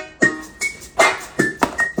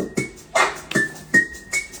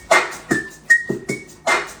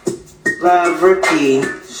Love rookie.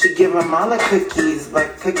 She give him all the cookies,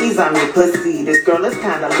 but cookies on me pussy. This girl is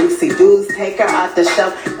kinda loosey. Dudes take her off the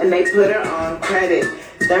shelf and they put her on credit.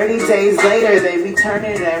 30 days later, they return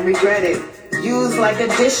it and regret it. Used like a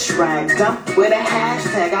dish rag, dumped with a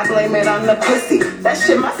hashtag. I blame it on the pussy. That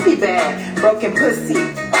shit must be bad. Broken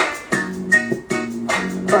pussy.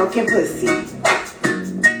 Broken pussy.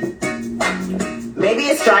 Maybe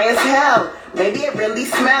it's dry as hell. Maybe it really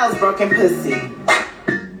smells. Broken pussy.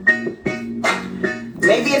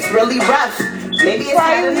 Maybe it's really rough. Maybe it's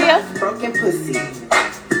had enough. Broken pussy.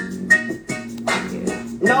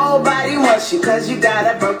 Nobody wants you cause you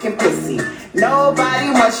got a broken pussy. Nobody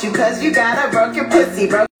wants you cause you got a broken pussy.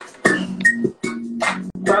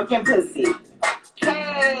 Broken pussy.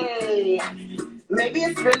 Hey, maybe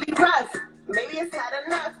it's really rough. Maybe it's had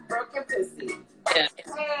enough. Broken pussy.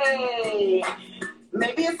 Hey,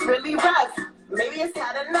 maybe it's really rough. Maybe it's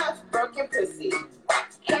had enough. Broken pussy.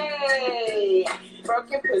 Hey,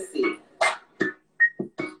 broken pussy.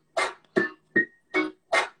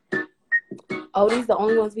 Oh, these the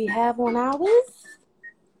only ones we have on ours?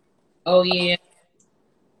 Oh, yeah.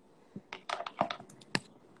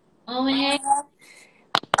 Oh, hey.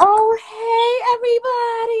 Oh, hey,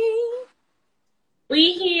 everybody.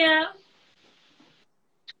 We here.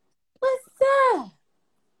 What's up?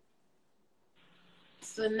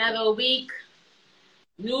 It's another week.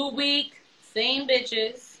 New week. Same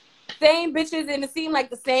bitches. Same bitches, and it seemed like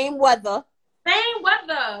the same weather. Same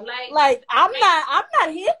weather. Like I'm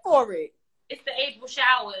not here for it. It's the April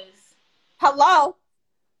showers. Hello.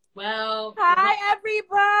 Well. Hi,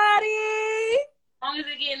 everybody. As long as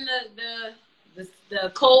they're getting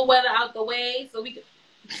the cold weather out the way, so we can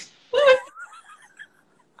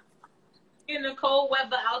getting the cold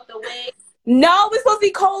weather out the way. No, it's supposed to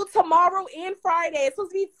be cold tomorrow and Friday. It's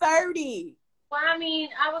supposed to be 30. Well, I mean,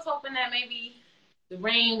 I was hoping that maybe the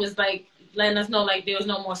rain was like letting us know like there was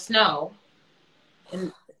no more snow.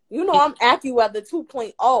 And you know I'm AccuWeather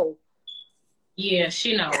 2.0. Yeah,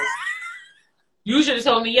 she knows. You should have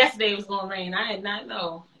told me yesterday it was going to rain. I did not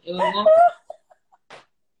know it was going to.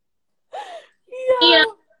 Yeah.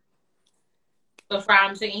 So far,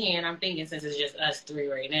 I'm sitting here and I'm thinking, since it's just us three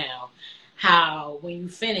right now, how when you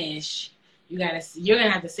finish, you're gonna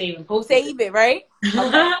have to save and post it, right?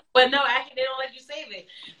 Okay. But no, actually, they don't let you save it.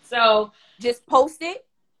 So just post it.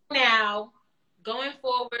 Now, going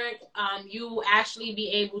forward, you actually be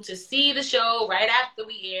able to see the show right after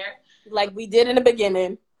we air, like we did in the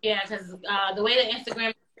beginning. Yeah, because the way the Instagram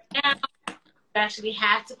is now, you actually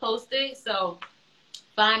have to post it. So,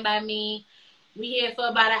 fine by me. We here for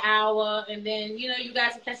about an hour, and then, you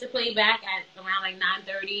guys can catch the playback at around like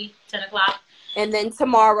 9:30, 10 o'clock. And then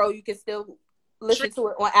tomorrow, you can still listen to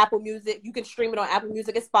it on Apple Music. You can stream it on Apple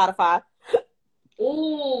Music and Spotify.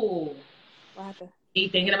 Ooh. What happened? You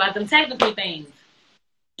thinking about them technical things.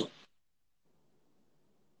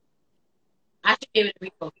 I should give it a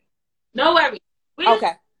refocus. No worries. We're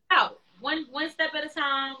okay. Out. One step at a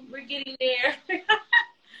time. We're getting there.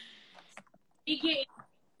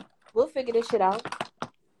 We'll figure this shit out.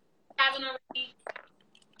 Haven't already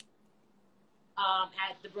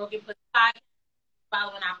at the Broken Pussy Podcast,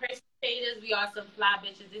 following our personal pages. We are some fly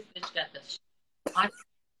bitches. This bitch got the shit.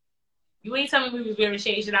 You ain't telling me we was wearing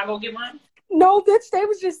shades. Should I go get mine? No, bitch. They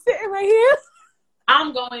was just sitting right here.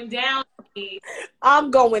 I'm going down. I'm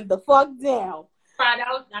going the fuck down. Cried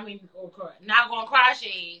out. I mean, not going to cry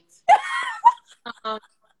shades.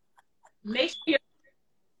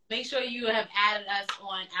 Make sure you have added us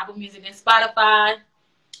on Apple Music and Spotify.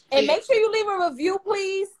 And make sure you leave a review,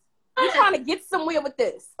 please. We're trying to get somewhere with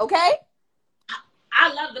this, okay?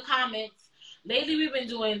 I love the comments. Lately, we've been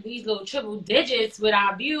doing these little triple digits with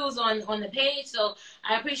our views on the page. So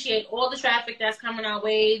I appreciate all the traffic that's coming our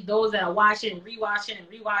way. Those that are watching, rewatching, and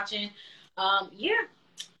rewatching. Yeah.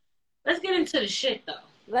 Let's get into the shit, though.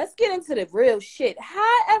 Let's get into the real shit.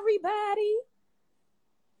 Hi, everybody.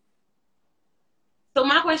 So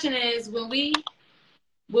my question is, when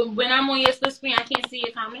I'm on your split screen, I can't see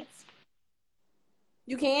your comments.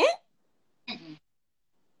 You can't? Mm-mm.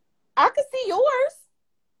 I could see yours.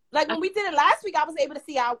 Like when we did it last week, I was able to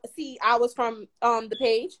see ours from the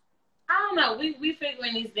page. I don't know. We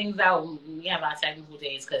figuring these things out when we have our technical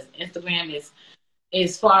days, because Instagram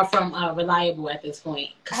is far from reliable at this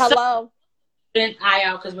point. Hello. Keep an eye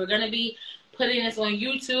out, because we're gonna be putting this on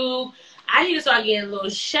YouTube. I need to start getting a little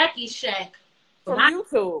shaky shack from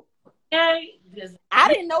YouTube. Okay, I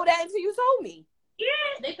didn't know that until you told me.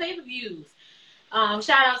 Yeah, they pay for views. Shout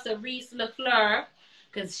out to Reese LaFleur,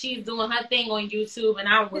 because she's doing her thing on YouTube, and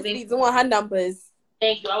I was able doing her numbers.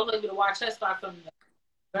 Thank you. I was able to watch her start from the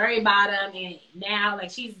very bottom, and now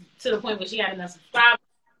like she's to the point where she got enough subscribers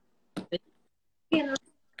that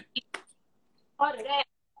Part of that.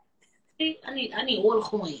 See, I need all the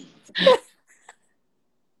coins.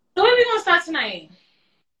 So where we gonna start tonight?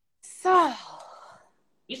 So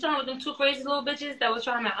You starting with them two crazy little bitches that was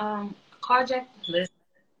trying to carjack? Listen,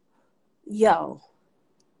 yo,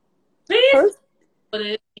 please, first, but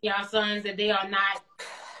y'all sons that they're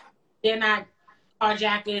not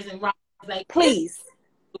carjackers and robbers. Like, please.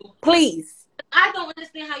 I don't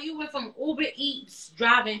understand how you went from Uber Eats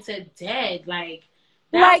driving to dead. Like,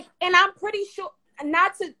 Like, and I'm pretty sure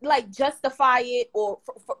not to like justify it or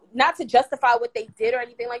not to justify what they did or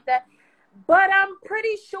anything like that, but I'm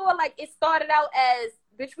pretty sure like it started out as,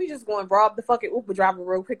 bitch, we just going to rob the fucking Uber driver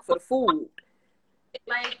real quick for the food.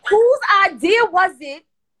 Like, whose idea was it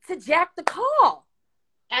to jack the car?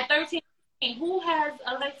 At 13, who has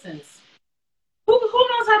a license? Who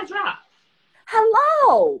knows how to drive?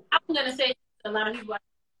 Hello. I'm gonna say a lot of people.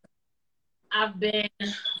 I've been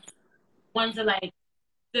one to like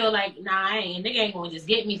feel like, nah, I ain't. Nigga ain't gonna just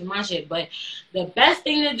get me for my shit. But the best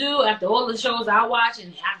thing to do after all the shows I watch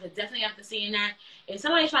and definitely after seeing that, if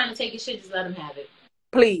somebody's trying to take your shit, just let them have it.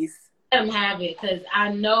 Please. Let them have it, because I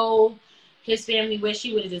know his family wish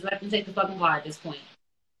he would have just let them take the fucking car at this point.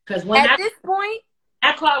 Because when at this point,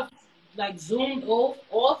 that car like zoomed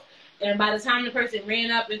off, and by the time the person ran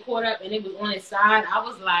up and caught up and it was on his side, I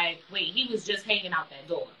was like, wait, he was just hanging out that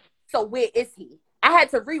door. So where is he? I had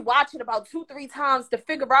to rewatch it about 2-3 times to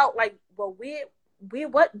figure out, like, well,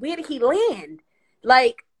 where did he land?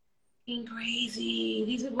 Like, crazy.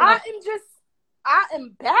 These people I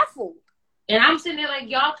am baffled. And I'm sitting there like,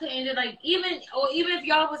 y'all couldn't just like, even if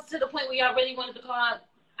y'all was to the point where y'all really wanted the car,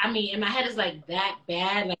 I mean, in my head it's like that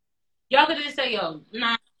bad. Like, y'all could just say, yo,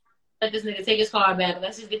 nah, let this nigga take his car back.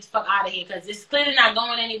 Let's just get the fuck out of here, because it's clearly not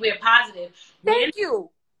going anywhere positive. Thank you.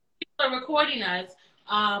 People are recording us.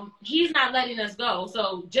 He's not letting us go.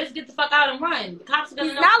 So just get the fuck out and run. The cops are gonna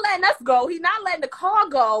know. He's not letting us go. He's not letting the car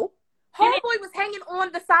go. Homeboy was hanging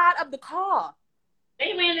on the side of the car.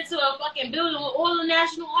 They ran into a fucking building with all the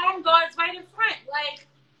National Armed Guards right in front. Like,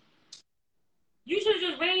 you should have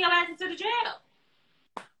just ran your ass into the jail.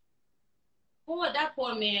 That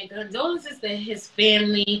poor man. Condolences to his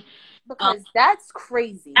family. Because that's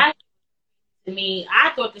crazy. To me, I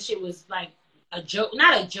thought the shit was like a joke.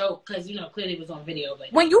 Not a joke, because, you know, clearly it was on video.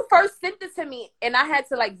 But when you first sent it to me and I had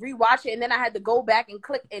to like rewatch it and then I had to go back and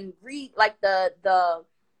click and read like the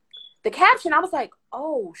caption, I was like,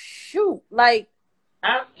 oh shoot. Like,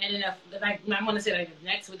 and then like I want to say like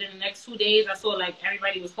within the next 2 days, I saw like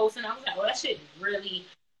everybody was posting. I was like, oh, that shit really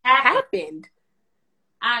happened.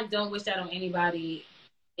 I don't wish that on anybody.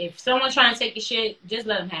 If someone's trying to take your shit, just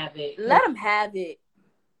let them have it. Let them have it.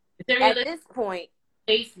 At this point.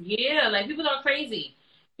 Yeah, like, people are crazy.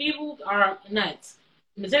 People are nuts.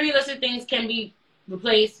 Materialistic things can be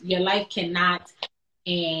replaced. Your life cannot.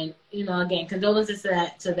 And, you know, again, condolences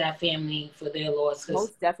to that family for their loss.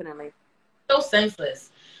 Most definitely. So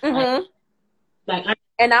senseless. Mm-hmm.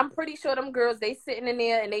 And I'm pretty sure them girls, they sitting in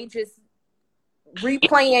there and they just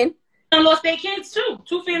replaying. Some lost their kids too.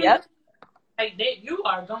 Two families. Yep. Like, you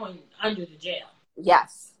are going under the jail.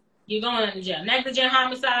 Yes. You're going under jail. Negligent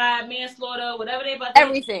homicide, manslaughter, whatever they about.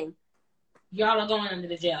 Everything. Y'all are going under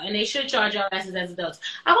the jail. And they should charge y'all asses as adults.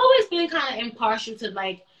 I've always been kind of impartial to,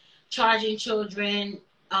 like, charging children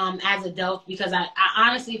as adults, because I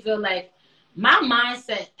honestly feel like my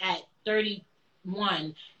mindset at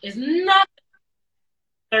 31 is not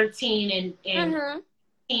 13 and mm-hmm.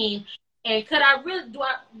 15. And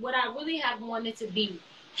would I really have wanted to be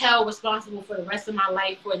held responsible for the rest of my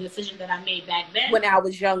life for a decision that I made back then? When I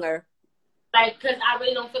was younger. Like, because I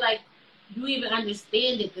really don't feel like you even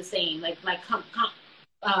understand it the same. Like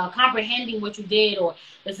comprehending what you did or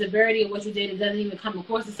the severity of what you did, it doesn't even come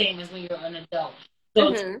across the same as when you're an adult.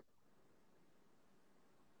 So mm-hmm.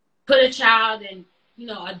 put a child in, you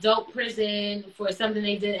know, adult prison for something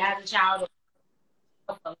they did as a child,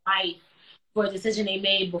 or for life for a decision they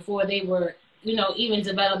made before they were, you know, even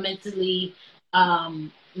developmentally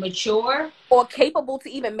mature or capable to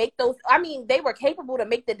even make those. I mean, they were capable to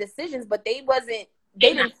make the decisions, but they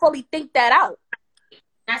didn't fully think that out.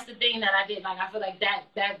 That's the thing that I did. Like, I feel like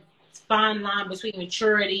that fine line between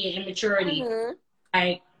maturity and immaturity. Mm-hmm.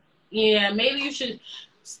 Like, yeah, maybe you should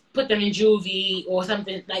put them in juvie or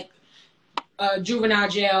something, like juvenile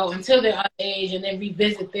jail until they're of age, and then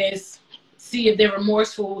revisit this, see if they're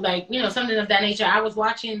remorseful, like, you know, something of that nature. I was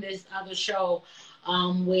watching this other show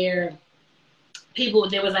where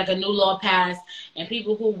there was like a new law passed, and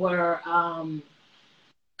people who were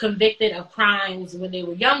convicted of crimes when they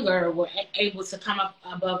were younger were able to come up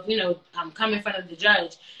above, you know, come in front of the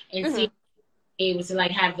judge and mm-hmm. see able to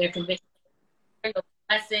like have their conviction.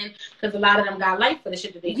 lesson because a lot of them got life for the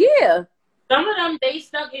shit that they did. Yeah. Some of them they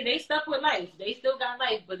stuck with life. They still got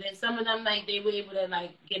life, but then some of them like they were able to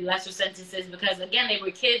like get lesser sentences because again they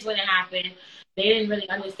were kids when it happened. They didn't really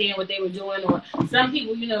understand what they were doing, or some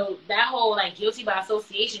people, you know, that whole like guilty by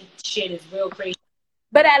association shit is real crazy.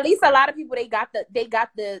 But at least a lot of people they got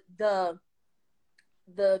the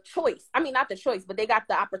choice. I mean, not the choice, but they got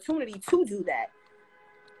the opportunity to do that,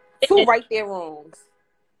 to right their wrongs.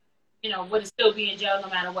 You know, would still be in jail no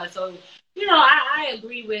matter what. So, you know, I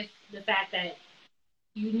agree with the fact that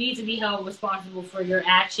you need to be held responsible for your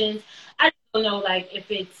actions. I just don't know, like, if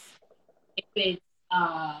it's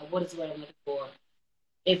what is the word I'm looking for?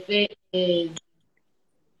 If it is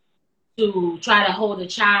to try to hold a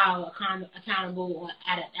child accountable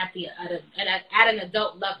at an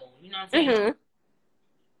adult level, you know what I'm saying? Mm-hmm.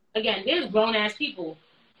 Again, there's grown ass people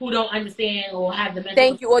who don't understand or have the mental.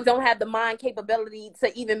 Thank you, or don't have the mind capability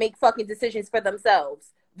to even make fucking decisions for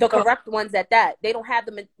themselves. The correct ones at that. They don't have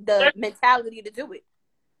the mentality to do it.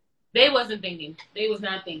 They wasn't thinking. They was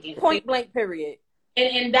not thinking. Point blank, period.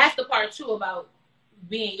 And that's the part too about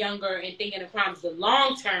being younger and thinking of crimes, the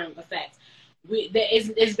long term effects.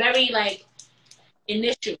 It's very like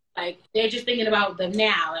initial. Like they're just thinking about the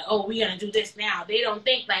now. Like, oh, we're gonna do this now. They don't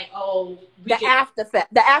think like, oh, the after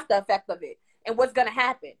effect of it and what's gonna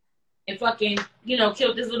happen. And fucking, you know,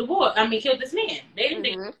 killed this little boy. I mean, killed this man. They didn't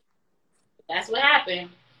think that's what happened.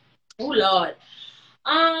 Oh Lord.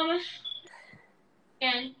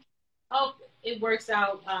 And hope it works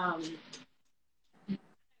out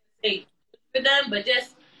for them, but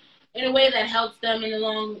just in a way that helps them in the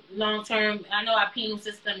long term. I know our penal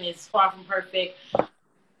system is far from perfect.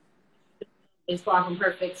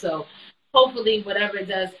 So hopefully whatever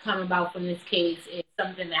does come about from this case is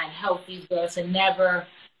something that helps these girls to never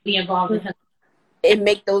be involved in and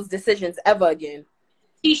make those decisions ever again.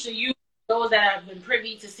 Tisha, you, those that have been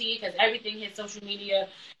privy to see it, because everything hits social media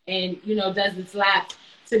and, you know, does its lap,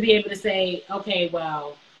 to be able to say, okay,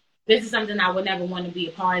 well, this is something I would never want to be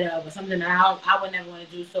a part of, or something that I would never want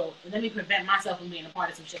to do. So let me prevent myself from being a part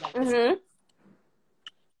of some shit like this.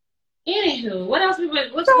 Anywho, what else we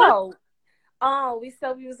said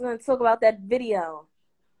we was going to talk about that video.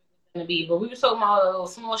 But we were talking about all the little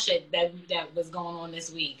small shit that was going on this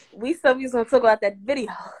week. We said we was going to talk about that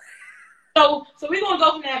video. So we're going to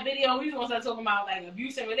go from that video. We're going to start talking about like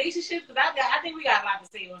abuse and relationships, because I think we got a lot to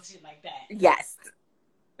say on shit like that. Yes.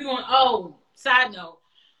 We're going, side note,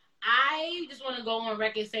 I just want to go on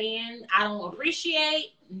record saying I don't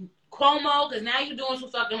appreciate Cuomo, because now you're doing too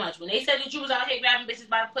fucking much. When they said that you was out here grabbing bitches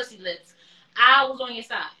by the pussy lips, I was on your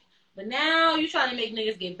side. But now you trying to make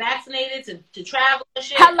niggas get vaccinated to travel and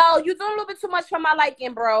shit. Hello, you doing a little bit too much for my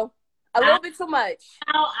liking, bro. A little bit too much.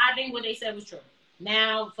 Now I think what they said was true.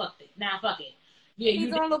 Now fuck it. Yeah, you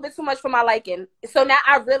doing a little bit too much for my liking. So now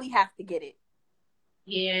I really have to get it.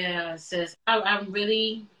 Yeah, sis. I'm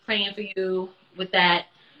really praying for you with that.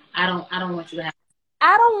 I don't want you to have.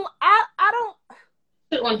 I don't.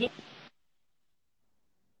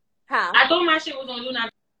 Huh? I thought my shit was gonna do not.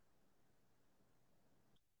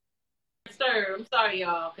 I'm sorry,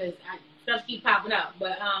 y'all, because stuff keep popping up.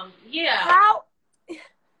 But yeah. How?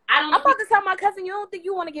 I'm about to tell my cousin, you don't think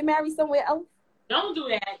you want to get married somewhere else? Don't do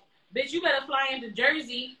that, bitch. You better fly into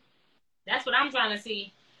Jersey. That's what I'm trying to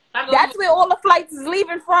see. That's where all the flights is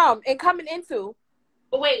leaving from and coming into.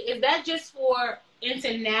 But wait, is that just for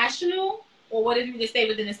international, or what if you just stay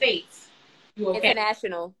within the States? You okay?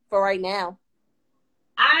 International for right now.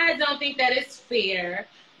 I don't think that is fair.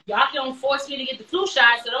 Y'all don't force me to get the flu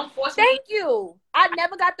shot, so don't force me. Thank you. I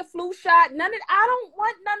never got the flu shot. I don't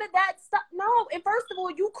want none of that stuff. No. And first of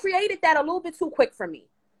all, you created that a little bit too quick for me.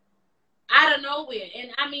 Out of nowhere. And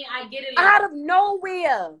I mean, I get it. Out of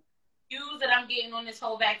nowhere. Views that I'm getting on this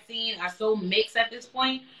whole vaccine are so mixed at this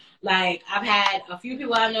point. Like, I've had a few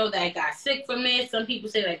people I know that got sick from it. Some people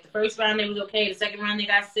say, like, the first round they was okay. The second round they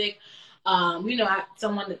got sick. You know,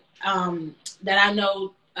 someone that I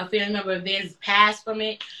know, a family member of theirs, passed from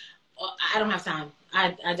it. I don't have time.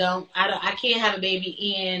 I can't have a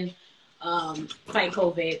baby and fight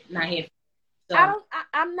COVID. Not here. So.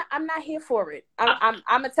 I'm not here for it. I'm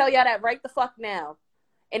gonna tell y'all that right the fuck now.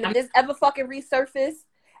 And if this ever fucking resurface,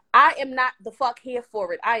 I am not the fuck here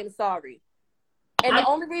for it. I am sorry. And the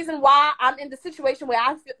only reason why I'm in the situation where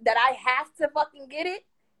I feel that I have to fucking get it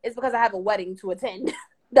is because I have a wedding to attend.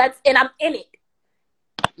 And I'm in it.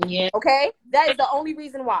 Yeah. Okay? That is the only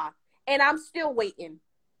reason why. And I'm still waiting.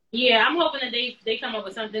 Yeah, I'm hoping that they come up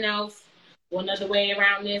with something else or another way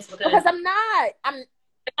around this. Because I'm not. As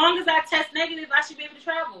long as I test negative, I should be able to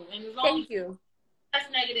travel. And as long Thank you.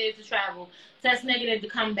 Test negative to travel, test negative to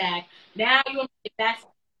come back. Now you want to get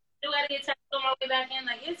vaccinated still gotta get tested on my way back in.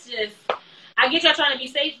 Like, it's just, I get y'all trying to be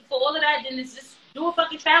safe for all of that, then it's just do a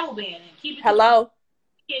fucking travel ban and keep it. Hello?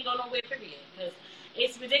 You can't go nowhere, period. Because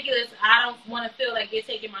it's ridiculous. I don't want to feel like they're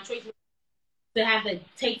taking my choice to have to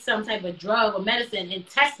take some type of drug or medicine and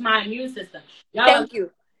test my immune system. Y'all, thank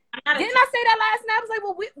you. Didn't I say that last night? I was like,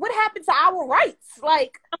 well, what happened to our rights?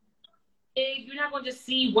 Like, you're not going to just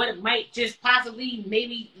see what it might just possibly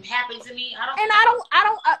maybe happen to me.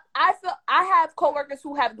 I feel I have coworkers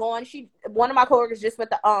who have gone. One of my coworkers just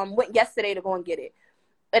went yesterday to go and get it,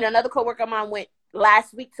 and another coworker of mine went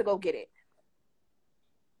last week to go get it.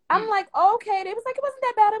 I'm like, okay. They was like, it wasn't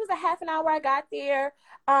that bad. It was a half an hour. I got there.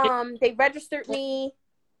 They registered me.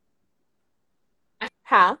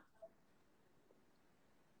 Huh?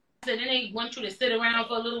 So then they want you to sit around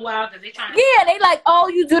for a little while because they trying to. Yeah, they like, oh,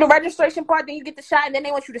 you do the registration part, then you get the shot, and then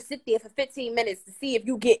they want you to sit there for 15 minutes to see if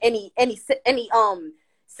you get any symptoms.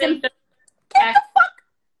 Get the fuck.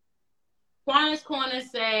 Quanna's Corner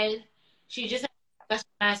said she just had a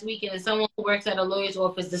discussion last weekend, and someone who works at a lawyer's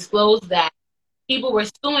office disclosed that people were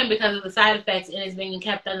suing because of the side effects and it's being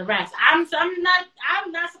kept under wraps. I'm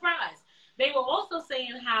not surprised. They were also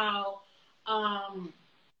saying how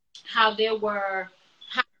there were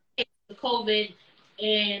COVID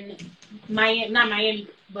in Miami, not Miami,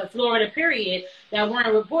 but Florida, period, that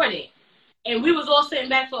weren't reported. And we was all sitting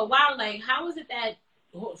back for a while like, how is it that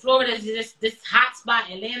Florida is just this hot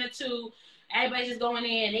spot, Atlanta too, everybody's just going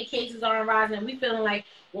in, their cases aren't rising, and we feeling like,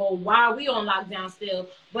 well, why are we on lockdown still?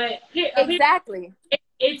 But exactly,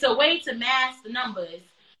 it's a way to mask the numbers.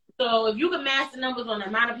 So if you can mask the numbers on the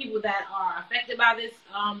amount of people that are affected by this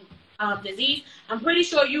disease, I'm pretty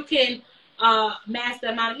sure you can mask the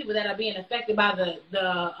amount of people that are being affected by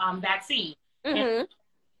the vaccine. Mm-hmm.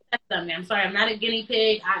 I'm sorry, I'm not a guinea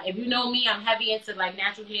pig. If you know me, I'm heavy into like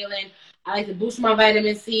natural healing. I like to boost my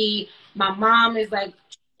vitamin C. My mom is like,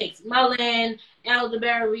 she takes melon,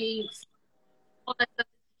 elderberry, all that stuff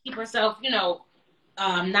to keep herself,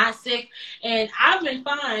 not sick. And I've been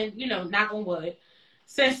fine, knock on wood,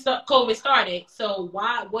 since COVID started. So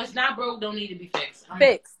what's not broke don't need to be fixed.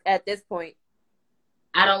 Fixed at this point.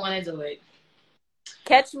 I don't want to do it.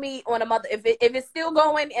 Catch me on if it's still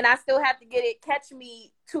going and I still have to get it, catch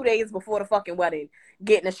me 2 days before the fucking wedding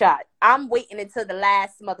getting a shot. I'm waiting until the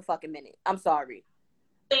last motherfucking minute. I'm sorry.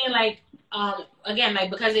 Saying like, again, like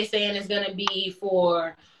because they're saying it's gonna be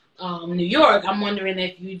for New York, I'm wondering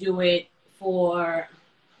if you do it for.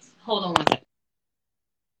 Hold on one second.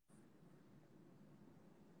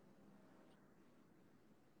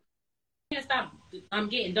 Stop. I'm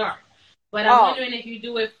getting dark, but I'm wondering if you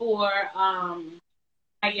do it for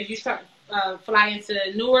like if you start fly into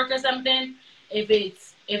Newark or something. If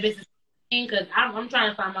it's because I'm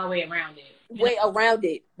trying to find my way around it. Around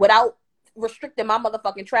it without restricting my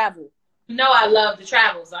motherfucking travel. No, I love to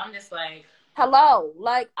travel, so I'm just like, hello,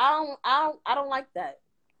 like I don't like that.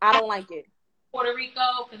 I don't like it. Puerto Rico,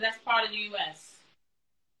 because that's part of the U.S.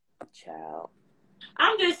 Child.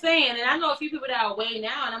 I'm just saying, and I know a few people that are away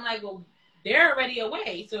now, and I'm like, well, they're already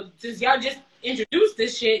away. So since y'all just introduced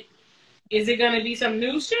this shit, is it gonna be some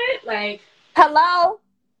new shit? Like, hello.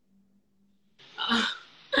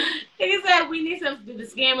 He said we need the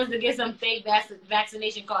scammers to get some fake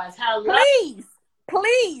vaccination cards. Hello,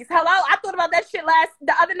 please, hello. I thought about that shit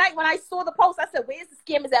the other night when I saw the post. I said, "Where's the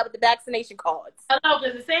scammers at with the vaccination cards?" Hello,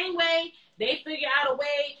 because the same way they figure out a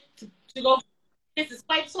way to go. This is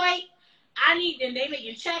swipe. And they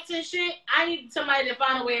making checks and shit. I need somebody to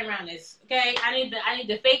find a way around this. Okay, I need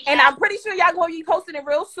the fake. And I'm pretty sure y'all gonna be posting it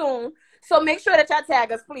real soon. So make sure that y'all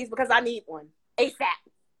tag us, please, because I need one ASAP.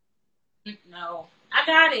 No, I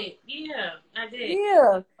got it. Yeah, I did.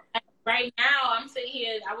 Yeah. Right now, I'm sitting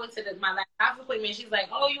here. I went to my last doctor's appointment. She's like,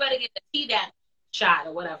 "Oh, you got to get the Tdap shot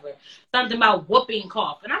or whatever. Something about whooping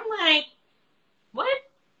cough." And I'm like, "What?"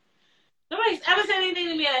 Nobody's ever said anything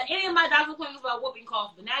to me at any of my doctor's appointments about whooping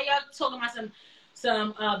cough. But now y'all talking about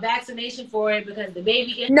some vaccination for it because the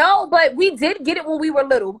baby gets. No, but we did get it when we were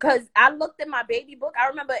little because I looked at my baby book. I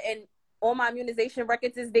remember, and all my immunization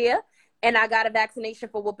records is there, and I got a vaccination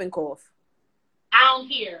for whooping cough. I don't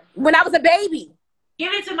care. When I was a baby.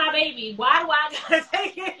 Give it to my baby. Why do I gotta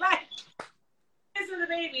take it? Like, this is the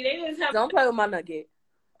baby. They didn't tell. Don't play with my nugget.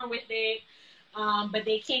 With it, but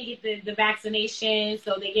they can't get the vaccination,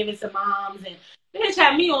 so they give it to moms, and they just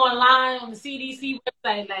have me online on the CDC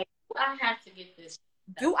website. Like, do I have to get this?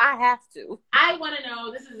 Do I have to? I want to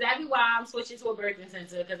know. This is exactly why I'm switching to a birthing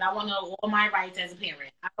center because I want to know all my rights as a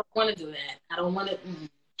parent. I don't want to do that. I don't want to.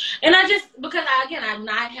 And I just because I'm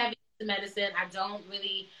not heavy into medicine. I don't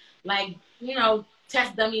really like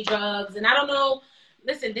test dummy drugs, and I don't know.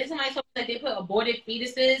 Listen, there's somebody told me that they put aborted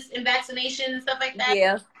fetuses in vaccination and stuff like that.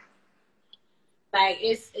 Yeah. Like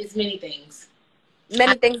it's many things.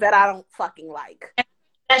 Many things that I don't fucking like.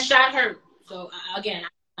 That shot hurt. So again, I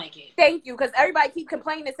don't like it. Thank you, because everybody keep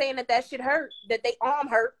complaining, saying that shit hurt, that they arm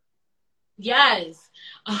hurt. Yes.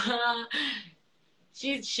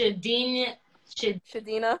 She's Shadina.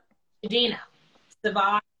 Shadina.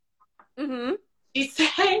 Savard. Mm-hmm. She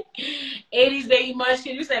said 80s baby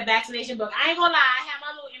munchkin. You said vaccination book. I ain't gonna lie, I have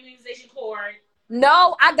my little immunization cord.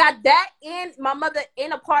 No, I got that in my mother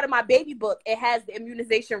in a part of my baby book. It has the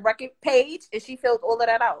immunization record page, and she fills all of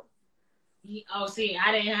that out. Oh, see,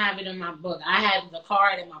 I didn't have it in my book. I had the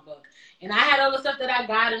card in my book, and I had all the stuff that I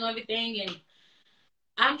got and everything. And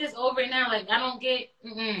I'm just over it now. Like I don't get,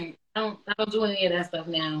 I don't do any of that stuff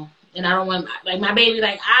now. And I don't want like my baby.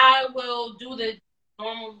 Like I will do the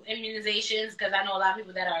normal immunizations because I know a lot of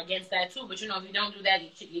people that are against that too. But you know, if you don't do that,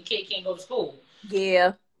 your kid can't go to school.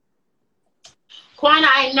 Yeah. Quana,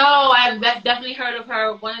 I know. I've definitely heard of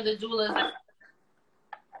her. One of the doulas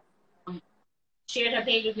shared her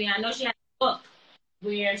page with me. I know she has a book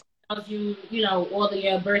where she tells you, you know, all of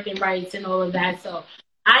your birthing rights and all of that. So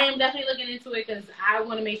I am definitely looking into it because I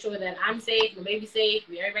want to make sure that I'm safe, my baby's safe,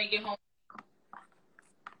 everybody get home.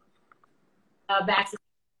 Vaccinated.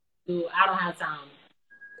 I don't have time.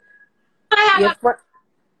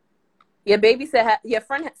 Your baby said your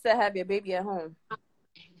friend said have your baby at home.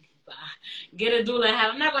 Get a doula.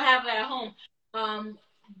 I'm not gonna have it at home.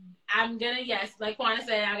 I'm gonna like Quana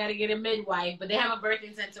said, I gotta get a midwife, but they have a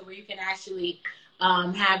birthing center where you can actually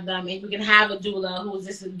have them, and you can have a doula who's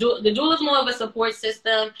just the doula is more of a support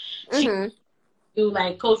system. She do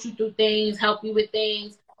like coach you through things, help you with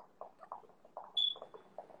things,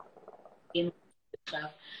 and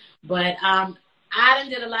stuff. But I done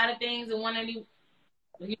did a lot of things, and one of the,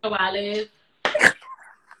 you know where I live.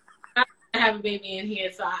 I have a baby in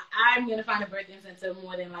here, so I'm gonna find a birthing center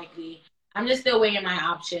more than likely. I'm just still weighing my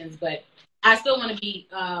options, but I still want to be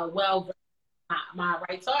well. My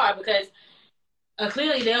rights are because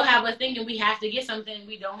clearly they'll have us thinking we have to get something,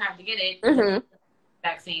 we don't have to get it.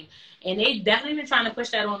 Vaccine, and they definitely been trying to push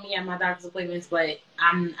that on me at my doctor's appointments, but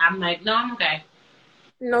I'm like, no, I'm okay.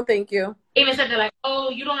 No, thank you. Even said they're like,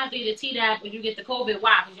 oh, you don't have to get a Tdap when you get the COVID.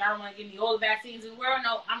 Why? Because y'all don't want to give me all the vaccines in the world.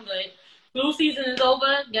 No, I'm good. Flu season is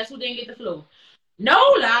over. Guess who didn't get the flu? No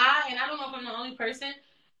lie, and I don't know if I'm the only person.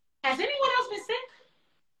 Has anyone else been sick?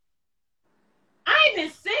 I ain't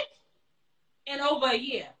been sick in over a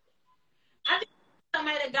year. I think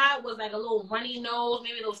somebody that got was like a little runny nose,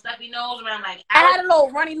 maybe a little stuffy nose around like. I had a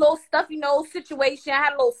little runny, little stuffy nose situation. I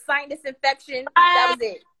had a little sinus infection. That was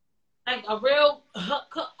it. Like a real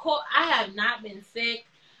cold. I have not been sick.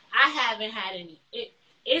 I haven't had any.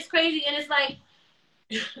 It's crazy, and it's like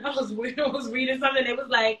I was reading something. It was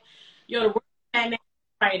like, yo, the worst man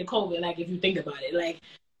prior to COVID. Like if you think about it, like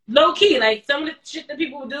low key, like some of the shit that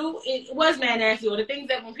people do, it was mad nasty. Or the things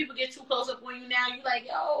that when people get too close up on you now, you like,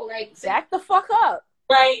 yo, like back the fuck up.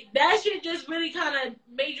 Right, that shit just really kind of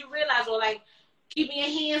made you realize, or like keeping your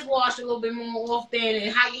hands washed a little bit more often,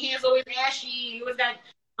 and how your hands always ashy. You always got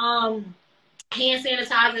hand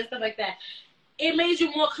sanitizer and stuff like that. It made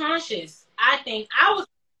you more conscious. I think I was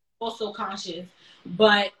also conscious,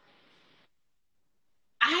 but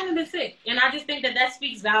I haven't been sick, and I just think that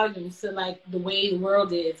speaks volumes to like the way the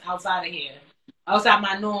world is outside of here, outside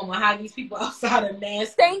my norm, or how these people outside of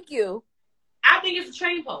nasty. Thank you. I think it's the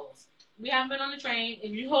train poles. We haven't been on the train.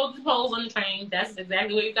 If you hold the poles on the train, that's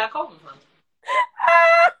exactly where you got COVID from.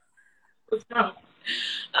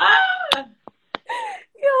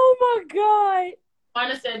 Oh my God.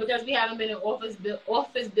 Anna said because we haven't been in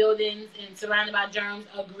office buildings and surrounded by germs.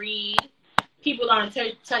 Agreed. People aren't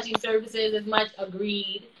touching surfaces as much.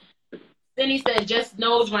 Agreed. Then he said just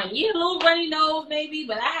nose running. Yeah, a little runny nose maybe,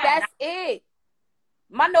 but that's it.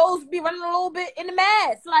 My nose be running a little bit in the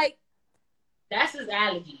mask. Like that's his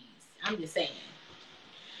allergies. I'm just saying.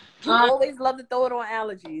 You always love to throw it on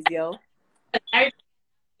allergies, yo.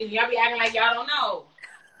 Y'all be acting like y'all don't know.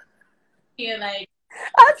 Yeah, like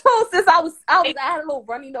I told sis I had a little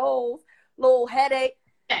runny nose, little headache.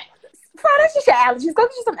 Bro, that's just your allergies. Go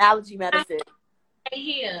get you some allergy medicine. Right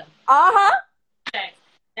here. Okay.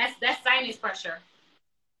 That's sinus pressure.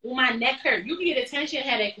 Well, my neck hurt. You can get a tension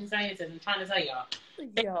headache from sinuses. I'm trying to tell y'all.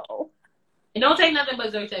 Yo. And don't take nothing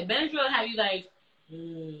but Zyrtec. Benadryl have you like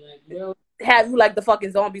real. Have you like the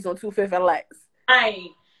fucking zombies on 2/5 and legs. Right.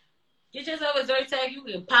 Get yourself a Zyrtec. You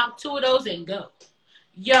can pop 2 of those and go.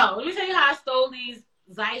 Yo, let me tell you how I stole these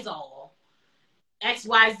Xyzal.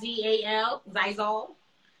 XYZAL. Xyzal.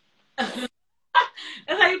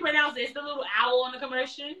 That's how you pronounce it. It's the little owl on the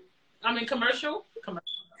commercial. Commercial.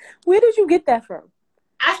 Where did you get that from?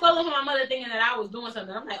 I stole them from my mother thinking that I was doing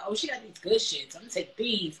something. I'm like, oh, she got these good shits. I'm gonna take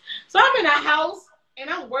these. So I'm in a house and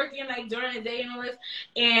I'm working like during the day and all this,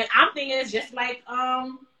 and I'm thinking it's just like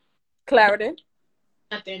Clarendon.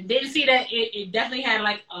 Nothing. Didn't see that it definitely had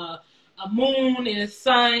like a moon and a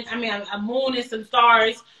sun. I mean, a moon and some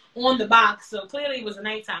stars on the box. So clearly it was a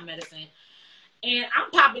nighttime medicine. And I'm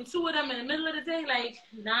popping 2 of them in the middle of the day, like,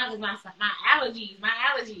 nah, it's my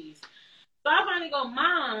allergies. So I finally go,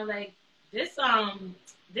 Mom, like, this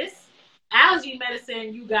allergy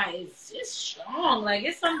medicine you got is strong. Like,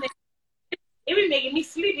 it's something, it be making me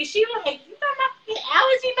sleepy. She like, you got my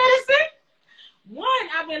allergy medicine? 1,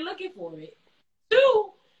 I've been looking for it.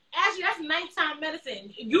 2, actually, that's nighttime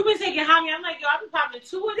medicine. You've been taking how many? I'm like, yo, I've been popping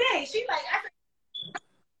 2 a day. She like,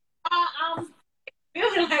 I'm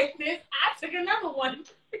feeling like this. I took another one.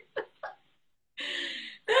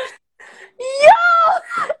 Yo!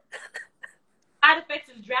 Side effects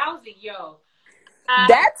is drowsy, yo.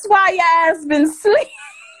 That's why your ass been sleeping.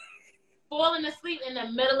 Falling asleep in the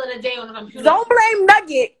middle of the day on the computer. Don't blame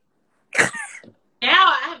Nugget.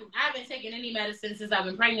 Now I haven't taken any medicine since I've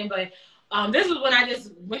been pregnant, but this was when I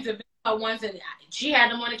just went to visit her once and she had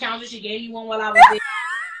them on the counter. She gave me one while I was there.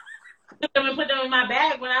 Took them and put them in my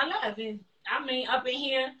bag when I left. And I mean, up in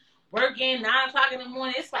here working 9 o'clock in the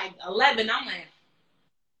morning. It's like 11. I'm like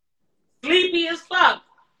sleepy as fuck.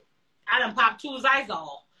 I done popped 2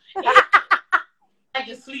 Zysol. Like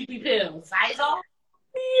a sleepy pill. Zysol?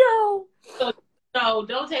 Yo. So, no,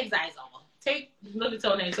 don't take Zysol. Look at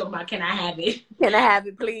Tone talking about, can I have it? Can I have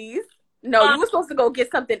it, please? No, you were supposed to go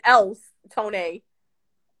get something else, Tone.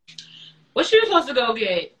 What you supposed to go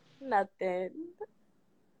get? Nothing.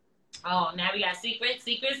 Oh, now we got secrets.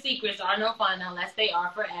 Secrets are no fun unless they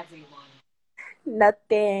are for everyone.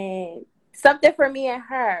 Nothing. Something for me and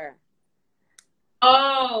her.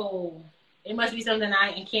 Oh, it must be something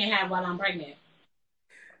I can't have while I'm pregnant.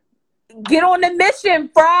 Get on the mission,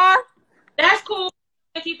 brah. That's cool.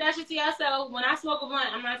 Keep that shit to yourself. When I smoke a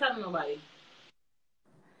blunt, I'm not telling nobody.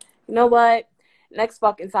 You know what? Next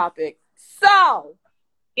fucking topic. So.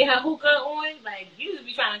 Get her hookah on. Like, you just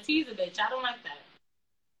be trying to tease a bitch. I don't like that.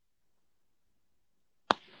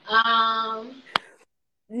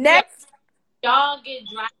 Next. Y'all get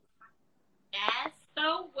dry ass,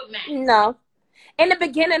 though, with mask? No. In the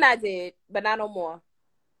beginning, I did, but not no more.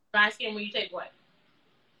 Dry skin when you take what?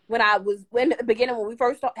 In the beginning, when we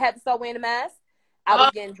first had to start wearing the mask, I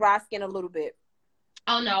was getting dry skin a little bit.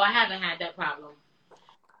 Oh, no, I haven't had that problem.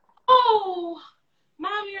 Oh,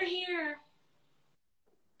 Mom, you're here.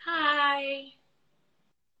 Hi.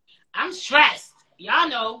 I'm stressed. Y'all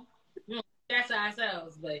know. We don't stress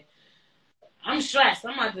ourselves, but I'm stressed.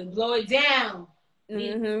 I'm about to blow it down.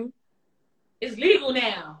 Mm-hmm. It's legal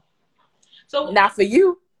now. So not for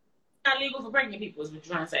you. It's not legal for pregnant people, is what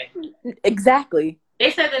you're trying to say. Exactly.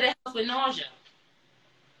 They said that it helps with nausea.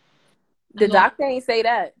 The doctor ain't say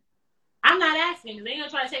that. I'm not asking because they ain't gonna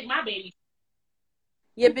try to take my baby.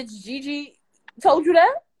 Your bitch Gigi told you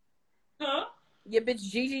that? Huh? Your bitch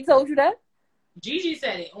Gigi told you that? Gigi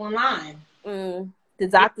said it online. The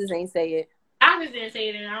doctors ain't say it. Doctors didn't say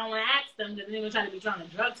it, and I don't want to ask them because they're gonna trying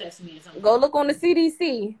to drug test me or something. Go look on the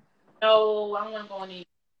CDC. No, I don't want to go on these.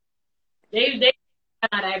 They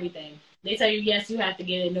not everything. They tell you yes, you have to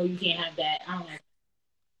get it. No, you can't have that. I don't like.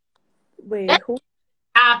 Wait, who?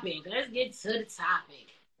 Topic. Let's get to the topic.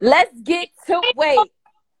 Let's get to wait.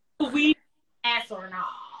 We ass or not?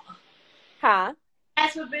 Huh?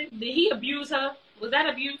 Did he abuse her? Was that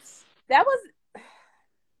abuse? That was.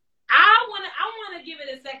 I wanna give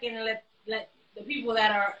it a second and let the people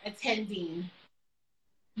that are attending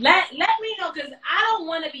let me know because I don't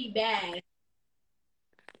want to be bad.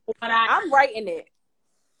 But I'm writing it.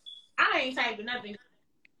 I ain't typing nothing.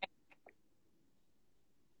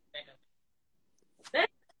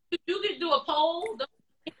 You can do a poll.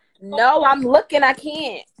 No, I'm looking. I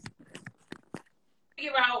can't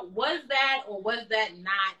figure out was that or was that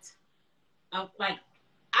not. Like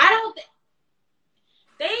I don't.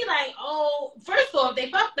 They like first off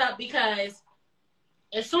they fucked up because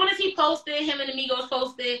as soon as he posted, him and the Migos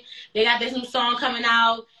posted, they got this new song coming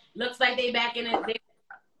out. Looks like they back in it.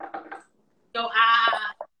 So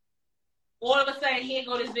all of a sudden here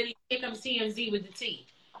go this video. Here comes TMZ with the T.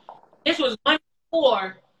 This was one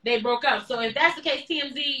before they broke up. So if that's the case,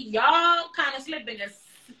 TMZ, y'all kind of slipping.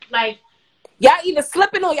 Like y'all either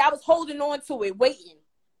slipping or y'all was holding on to it, waiting.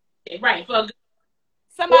 Right.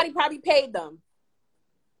 Somebody probably paid them.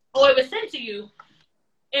 Or it was sent to you,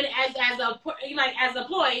 and as a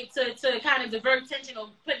ploy to kind of divert attention or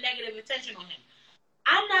put negative attention on him.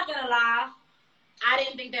 I'm not gonna lie. I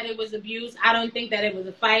didn't think that it was abuse. I don't think that it was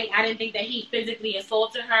a fight. I didn't think that he physically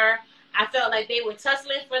assaulted her. I felt like they were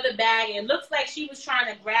tussling for the bag. It looks like she was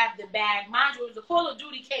trying to grab the bag. Mind you, it was a Call of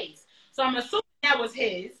Duty case. So I'm assuming that was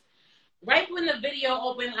his. Right when the video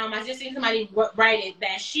opened, I just seen somebody write it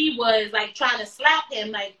that she was like trying to slap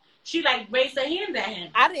him, like she like raised her hands at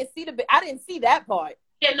him. I didn't see that part.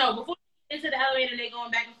 Yeah, no, before into the elevator, they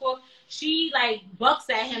going back and forth. She like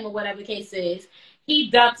bucks at him or whatever the case is.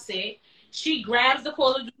 He ducks it. She grabs the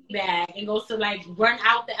Call of Duty bag and goes to like run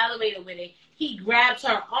out the elevator with it. He grabs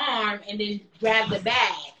her arm and then grabs the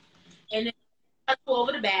bag, and then cuts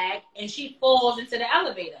over the bag, and she falls into the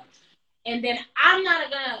elevator. And then I'm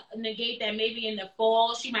not gonna negate that maybe in the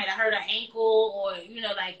fall she might have hurt her ankle or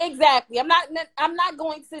like exactly. I'm not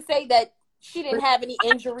going to say that she didn't have any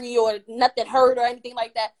injury or nothing hurt or anything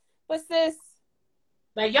like that. But sis,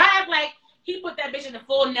 like y'all act like he put that bitch in the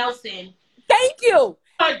full Nelson. Thank you.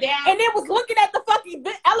 Her down. And then was looking at the fucking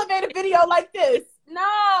elevator video like this.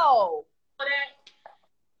 No.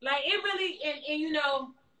 Like it really and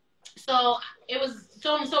so it was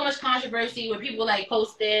so much controversy where people like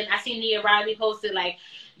posted. I seen Nia Riley posted like,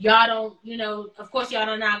 y'all don't, of course y'all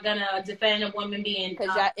are not gonna defend a woman being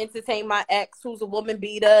because y'all entertain my ex who's a woman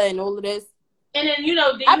beater and all of this. And then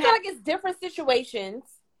I feel like it's different situations.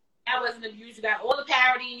 That was an abuse. You got all the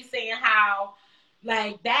parodies saying how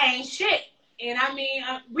like that ain't shit. And I mean,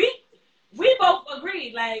 we both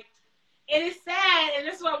agreed like, and it's sad, and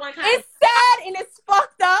this is what I want to. It's sad and it's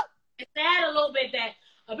fucked up. It's sad a little bit that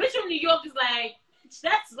a bitch from New York is like,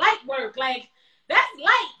 that's light work. Like, that's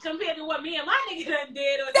light compared to what me and my nigga done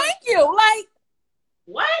did. Or thank you. Like,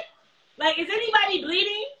 what? Like, is anybody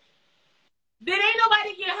bleeding? Did ain't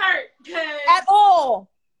nobody get hurt? At all.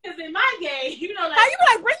 Because in my day, like. How you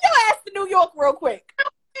like, bring your ass to New York real quick.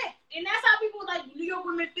 And that's how people like New York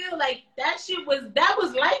women feel. Like, that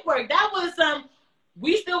was light work. That was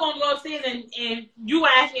we still gonna go upstairs and you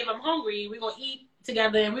ask me if I'm hungry. We're gonna eat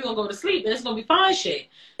together and we're gonna go to sleep and it's gonna be fine shit.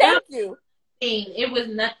 Thank you. It was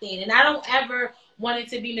nothing. And I don't ever want it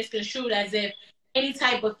to be misconstrued as if any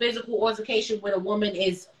type of physical altercation with a woman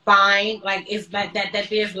is fine. Like it's like that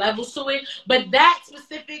there's levels to it. But that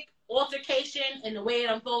specific altercation and the way it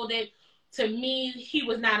unfolded, to me, he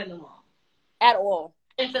was not in the wrong. At all.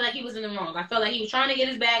 I didn't feel like he was in the wrong. I felt like he was trying to get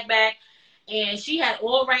his bag back. And she had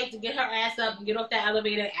all right to get her ass up and get off that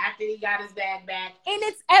elevator after he got his bag back. And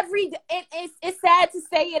it's it's sad to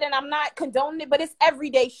say it, and I'm not condoning it, but it's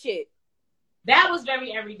everyday shit. That was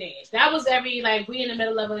very everyday. That was like we in the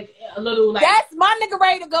middle of like a little like. That's my nigga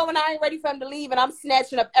ready to go, and I ain't ready for him to leave, and I'm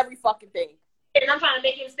snatching up every fucking thing. And I'm trying to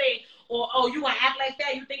make him stay. Or you gonna act like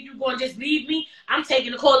that? You think you gonna just leave me? I'm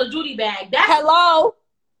taking the Call of Duty bag. Hello.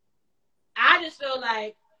 I just feel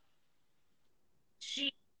like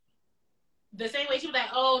the same way she was like,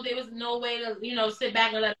 oh, there was no way to, sit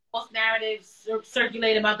back and let a false narrative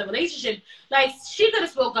circulate about the relationship. Like, she could have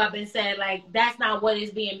spoke up and said, like, that's not what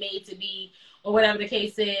is being made to be or whatever the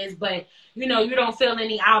case is. But, you don't feel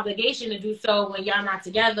any obligation to do so when y'all not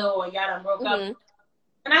together or y'all done broke up.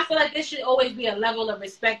 And I feel like there should always be a level of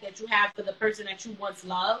respect that you have for the person that you once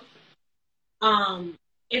loved.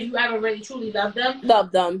 If you ever really, truly loved them.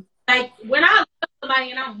 Love them. Like, when I love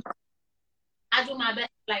somebody and I do my best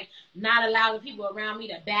to, like, not allow the people around me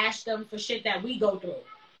to bash them for shit that we go through.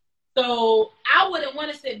 So I wouldn't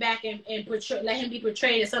want to sit back and let him be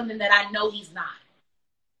portrayed as something that I know he's not.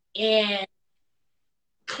 And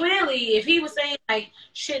clearly, if he was saying, like,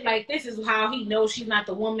 shit like this is how he knows she's not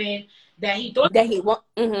the woman that he thought that he want.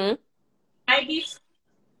 Might be.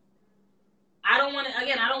 I don't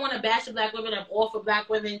want to bash the black women. I'm all for black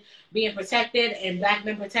women being protected and black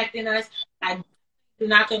men protecting us. I do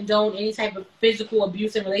not condone any type of physical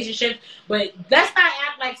abuse in relationships, but let's not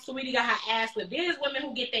act like Saweetie got her ass whipped. There's women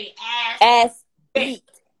who get their ass beat.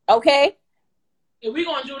 Okay? If we're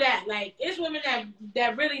going to do that, like, it's women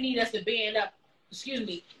that really need us to band up,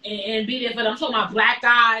 and be there for them. I'm talking about black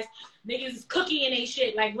guys, niggas cooking and they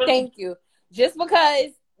shit. Like, really. Thank you. Just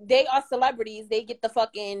because they are celebrities, they get the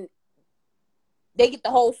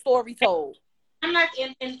whole story told. I'm not,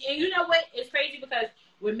 and you know what? It's crazy because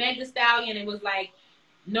with Meg Thee Stallion, it was like,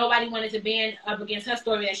 nobody wanted to band up against her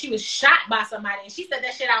story that she was shot by somebody and she said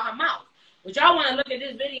that shit out her mouth. But y'all want to look at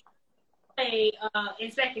this video, say,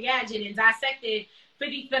 Inspector Gadget and dissect it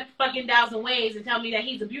 50 fucking thousand ways and tell me that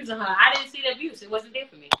he's abusing her. I didn't see the abuse. It wasn't there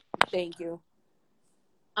for me. Thank you.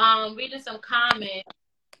 Reading some comments.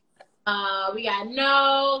 We got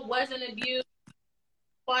no, wasn't abused.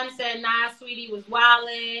 One said, nah, Sweetie was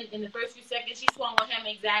wildin'. In the first few seconds, she swung on him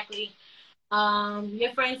exactly.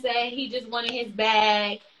 Your friend said he just wanted his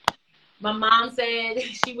bag. My mom said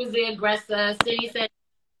she was the aggressor. Cindy said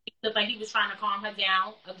he looked like he was trying to calm her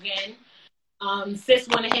down again. Sis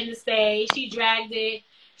wanted him to stay. She dragged it.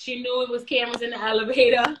 She knew it was cameras in the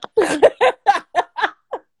elevator.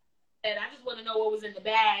 And I just want to know what was in the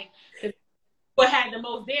bag. What had the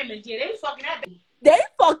most damage? Yeah, they was fucking that bag. They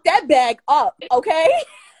fucked that bag up, okay?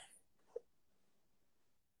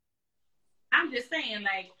 I'm just saying,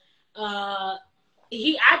 like, I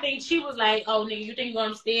think she was like, oh, nigga, you think you going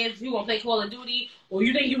upstairs, you gonna play Call of Duty, or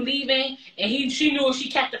you think you leaving? And she knew if she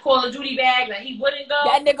kept the Call of Duty bag, that he wouldn't go.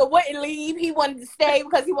 That nigga wouldn't leave. He wanted to stay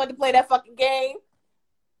because he wanted to play that fucking game.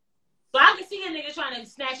 So I could see a nigga trying to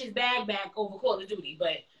snatch his bag back over Call of Duty,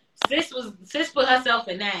 but sis put herself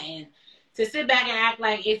in that, and to sit back and act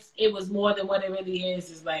like it was more than what it really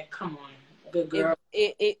is like, come on, good girl.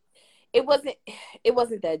 It wasn't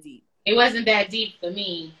that deep. It wasn't that deep for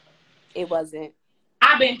me. It wasn't.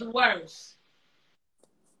 I've been through worse.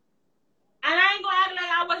 And I ain't gonna act like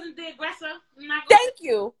I wasn't the aggressor. Thank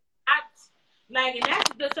you. And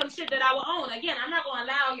that's some shit that I will own. Again, I'm not gonna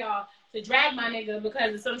allow y'all to drag my nigga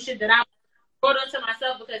because of some shit that I brought onto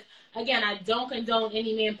myself, because again, I don't condone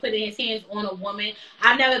any man putting his hands on a woman.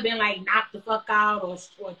 I've never been like knocked the fuck out or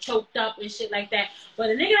choked up and shit like that. But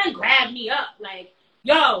a nigga done grabbed me up, like,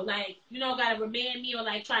 yo, like, you know, gotta remand me or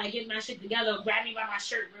like try to get my shit together or grab me by my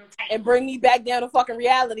shirt real tight. And bring me back down to fucking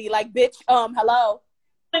reality. Like, bitch, hello.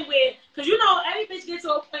 Because you know, every bitch gets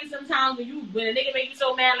to a point sometimes when a nigga make you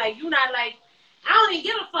so mad, like, you not like, I don't even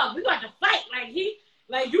give a fuck. We got to fight.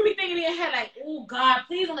 Like, you be thinking in your head, like, oh, God,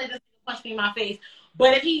 please don't let this nigga punch me in my face.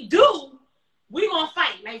 But if he do, we gonna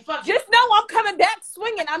fight. Like, fuck. Just know I'm coming back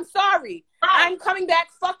swinging. I'm sorry. Right. I'm coming back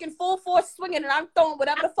fucking full force swinging, and I'm throwing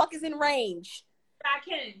whatever the fuck is in range. I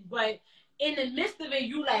can, but in the midst of it,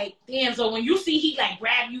 you like, damn. So when you see he like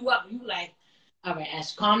grab you up, you like, all right,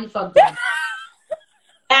 Ash, calm the fuck down.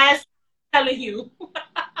 Ash, telling you,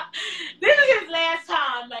 this is his last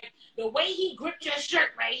time. Like the way he gripped your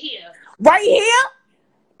shirt right here.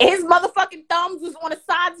 His motherfucking thumbs was on the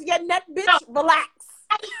sides of your neck, bitch. No. Relax.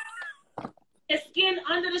 His skin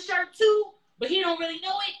under the shirt too, but he don't really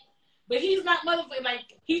know it. But he's not motherfucking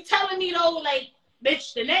like he's telling me though, like,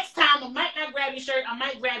 bitch, the next time I might not grab your shirt, I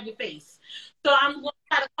might grab your face. So I'm going to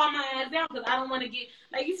try to calm my ass down because I don't want to get,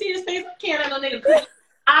 like, you see his face? I can't let no nigga cut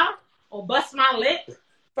out or bust my lip.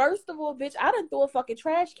 First of all, bitch, I done threw a fucking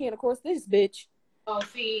trash can across this bitch. Oh,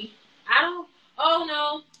 see, no.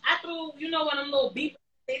 I threw, you know, one of them little beepers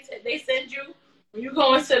they send you when you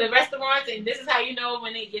go into the restaurants, and this is how you know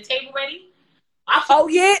when your table ready.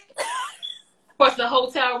 Yeah. Across the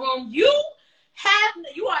hotel room. You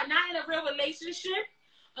are not in a real relationship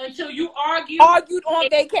until you argued on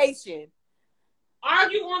vacation.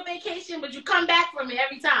 Argue on vacation, but you come back from it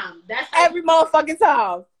every time. That's every motherfucking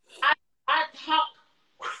time. I talk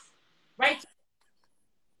right.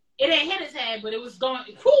 It ain't hit his head, but it was going.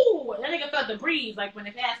 Whoo! That nigga felt the breeze like when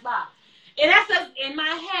it passed by. And that's in my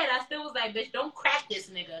head. I still was like, bitch, don't crack this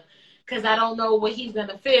nigga, because I don't know what he's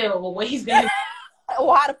gonna feel or what he's gonna.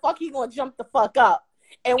 Or how the fuck he gonna jump the fuck up?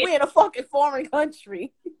 And we're in a fucking foreign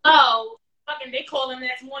country. Oh, fucking! They call him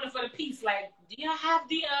next morning for the piece. Like, do y'all have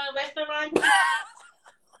the restaurant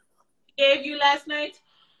gave you last night?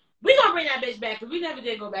 We gonna bring that bitch back because we never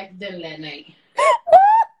did go back to dinner that night.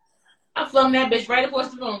 I flung that bitch right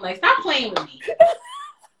across the room. Like, stop playing with me.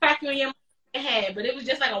 Crack you in your head, but it was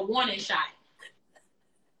just like a warning shot.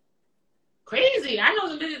 Crazy. I know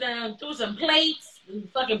some bitches that threw some plates and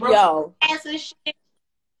fucking broke some ass and shit.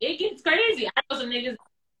 It gets crazy. I know some niggas,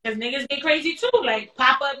 because niggas get crazy too. Like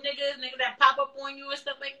pop-up niggas that pop up on you and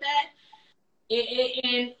stuff like that.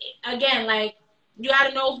 And again, like, you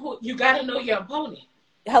gotta know your opponent.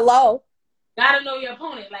 Hello. Gotta know your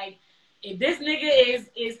opponent. Like, if this nigga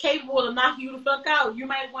is capable of knocking you the fuck out, you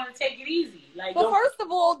might want to take it easy. Like, but first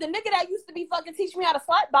of all, the nigga that used to be fucking teaching me how to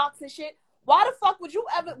slap box and shit, why the fuck would you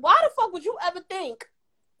ever think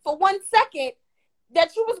for 1 second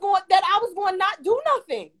that I was going to not do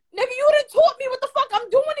nothing? Nigga, you done taught me what the fuck I'm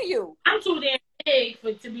doing to you. I'm too damn big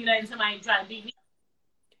to be letting somebody try to beat me.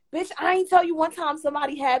 Bitch, I ain't tell you one time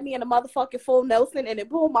somebody had me in a motherfucking full Nelson and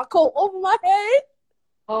it pulled my coat over my head.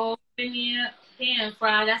 Oh, yeah. Damn,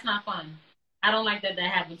 Fry, that's not fun. I don't like that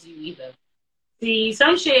happened to you either. See,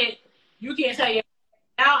 some shit, you can't tell you,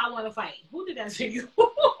 now I want to fight. Who did that to you?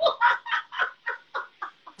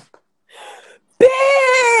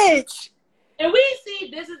 Bitch! And we see,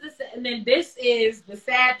 this is the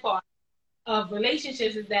sad part of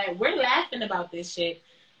relationships, is that we're laughing about this shit.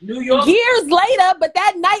 New York. Years later, but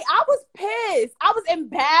that night I was pissed. I was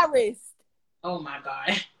embarrassed. Oh my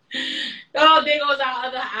God. Oh, there goes our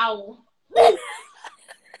other owl.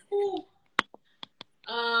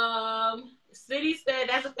 City said,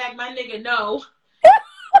 that's a fact, my nigga, no.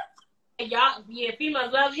 And y'all, yeah,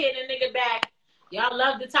 females love hitting a nigga back. Y'all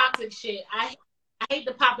love the toxic shit. I hate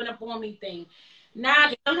the popping up on me thing.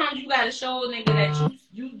 Nah, sometimes you gotta show a nigga that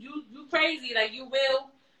you crazy. Like you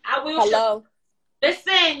will. I will Hello.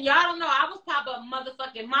 Listen, y'all don't know. I was pop up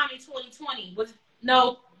motherfucking mommy 2020. Was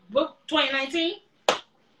no 2019.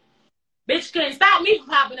 Bitch couldn't stop me from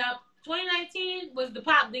popping up. 2019 was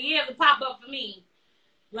the year of the pop up for me.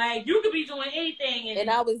 Like you could be doing anything, and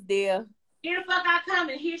I was there. Here the fuck I come,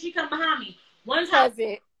 and here she come behind me. One time,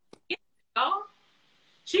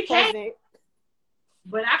 she came,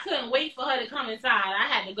 but I couldn't wait for her to come inside. I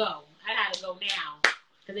had to go. I had to go now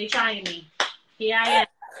because they trying me. Here I am,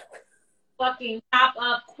 fucking pop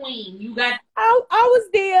up queen. You got. I was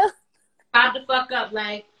there. Pop the fuck up,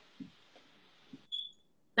 like.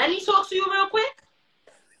 Let me talk to you real quick.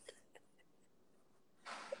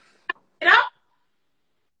 Get up.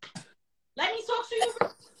 Let me talk to you.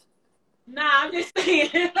 Nah, I'm just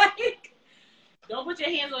saying, like, don't put your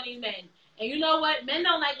hands on these men. And you know what? Men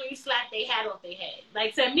don't like when you slap their hat off their head.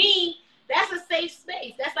 Like, to me, that's a safe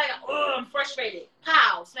space. That's like, I'm frustrated.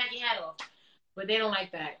 Pow, smack your hat off. But they don't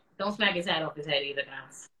like that. Don't smack his hat off his head either,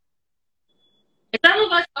 guys. And some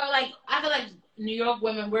of us are like, I feel like New York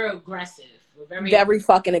women, we're aggressive. We're very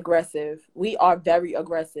fucking aggressive. We are very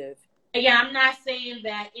aggressive. Again, I'm not saying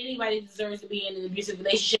that anybody deserves to be in an abusive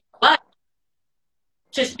relationship, but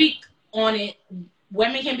to speak on it,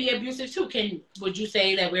 women can be abusive too. Would you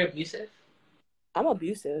say that we're abusive? I'm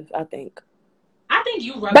abusive, I think. I think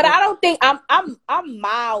you but I don't think I'm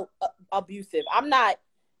mild abusive. I'm not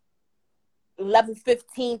level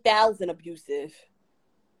 15,000 abusive.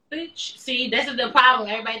 Bitch, see, this is the problem.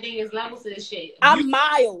 Everybody think it's levels to this shit. I'm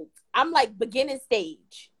mild. I'm like beginning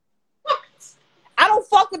stage. What? I don't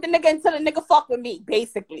fuck with the nigga until the nigga fuck with me,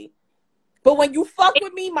 basically. But when you fuck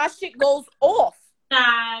with me, my shit goes off.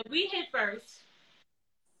 Nah, we hit first.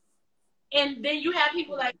 And then you have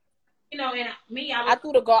people like, you know, and me, I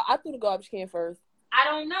threw the garbage can first. I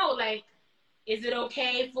don't know, like, is it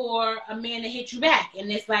okay for a man to hit you back?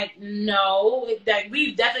 And it's like, no. Like,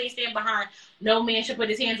 we definitely stand behind no man should put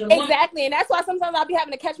his hands on a woman. Exactly, and that's why sometimes I'll be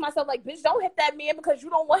having to catch myself like, bitch, don't hit that man because you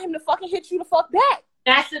don't want him to fucking hit you the fuck back.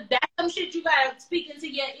 That's some shit you gotta speak into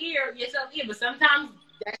yourself ear. But sometimes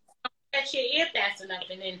that's your ear fast enough,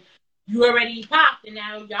 and then you already popped, and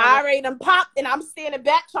now y'all. I already done popped, and I'm standing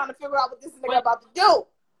back trying to figure out what this nigga about to do.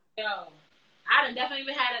 Yo, I done definitely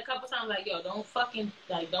even had a couple times like, yo, don't fucking,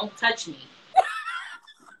 like, don't touch me.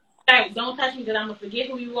 Like, don't touch me because I'm gonna forget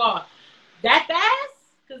who you are. That fast?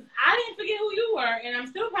 Because I didn't forget who you were, and I'm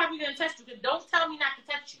still probably gonna touch you. Because don't tell me not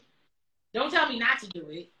to touch you. Don't tell me not to do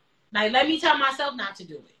it. Like, let me tell myself not to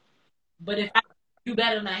do it. But if I, you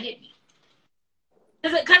better not hit me.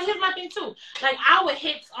 Because here's my thing, too. Like, our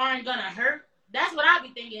hits aren't going to hurt. That's what I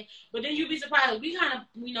be thinking. But then you'd be surprised. We kind of,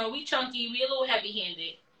 you know, we chunky. We a little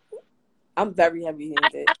heavy-handed. I'm very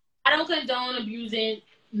heavy-handed. I don't condone abusing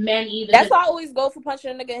men either. That's why I always go for punching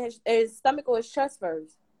a nigga in his stomach or his chest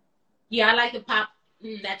first. Yeah, I like to pop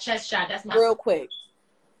that chest shot. That's my... Real quick.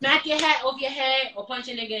 Smack your hat off your head or punch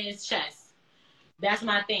a nigga in his chest. That's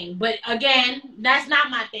my thing. But again, that's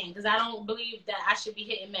not my thing because I don't believe that I should be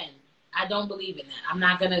hitting men. I don't believe in that. I'm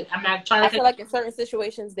not trying to... I feel like in certain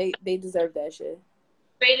situations, they deserve that shit.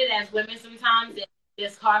 Rated as women sometimes,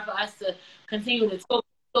 it's hard for us to continue to talk.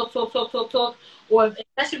 Or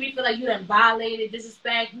especially if you feel like you done violated,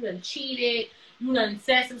 disrespect, you done cheated, you done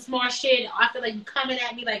said some smart shit. I feel like you coming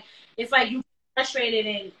at me like, it's like you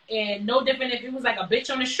frustrated and no different if it was like a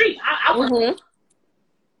bitch on the street.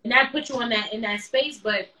 And that puts you in that space,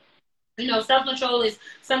 but you know, self-control is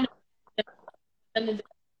something.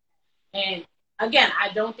 And again,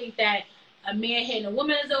 I don't think that a man hitting a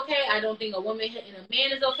woman is okay. I don't think a woman hitting a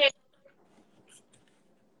man is okay.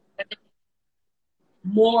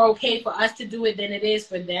 More okay for us to do it than it is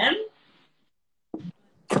for them.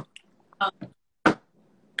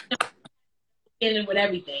 And with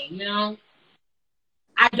everything, you know.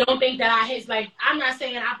 I don't think that I hit, like, I'm not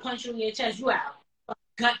saying I punch you in your chest, you out.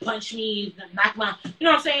 Gut punch me, knock my, you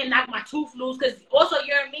know what I'm saying, knock my tooth loose, because also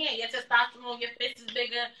you're a man, your testosterone, your fist is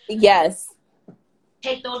bigger. Yes.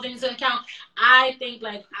 Take those things into account. I think,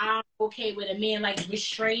 like, I'm okay with a man, like,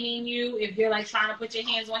 restraining you if you're, like, trying to put your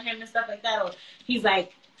hands on him and stuff like that, or he's,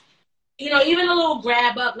 like, you know, even a little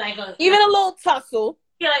grab up, like a... Even a little tussle.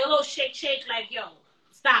 Yeah, like a little shake, like, yo,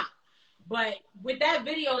 stop. But with that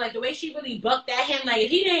video, like, the way she really bucked at him, like,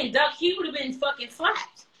 if he didn't duck, he would have been fucking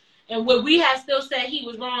slapped. And would we have still said he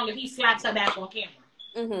was wrong if he slapped her back on camera?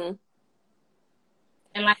 Mm-hmm.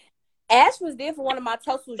 And, like... Ash was there for one of my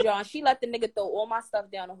tussles, y'all, and she let the nigga throw all my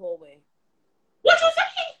stuff down the hallway. What you say?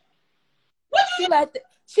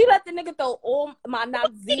 She let the nigga throw all my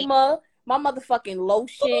Noxzema, my motherfucking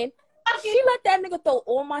lotion, She let that nigga throw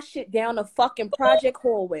all my shit down the fucking project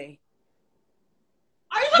hallway.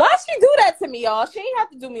 Why'd she do that to me, y'all? She ain't have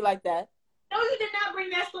to do me like that. No, you did not bring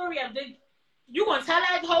that story up. You gonna tell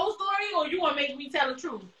that whole story, or you gonna make me tell the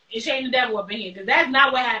truth and shame the devil up in here? Because that's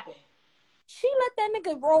not what happened. She let that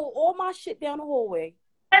nigga roll all my shit down the hallway.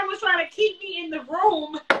 He was trying to keep me in the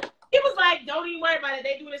room. He was like, "Don't even worry about it.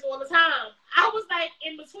 They do this all the time." I was like,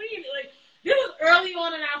 in between, like this was early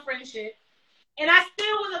on in our friendship, and I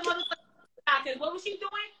still was a motherfucker. Because what was she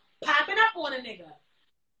doing? Popping up on a nigga.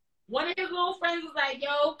 One of his little friends was like,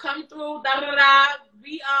 "Yo, come through." Da da da.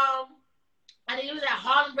 We I think it was at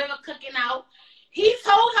Harlem River cooking out. He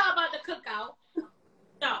told her about the cookout.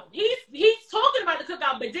 No, he's talking about the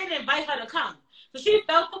cookout, but didn't invite her to come. So she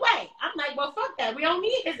felt the way. I'm like, well, fuck that. We don't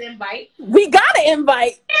need his invite. We gotta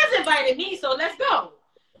invite. He has invited me, so let's go.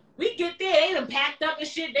 We get there, they done packed up and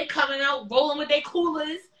shit. They coming out, rolling with their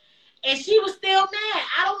coolers. And she was still mad.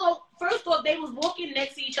 I don't know. First off, they was walking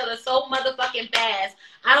next to each other so motherfucking fast.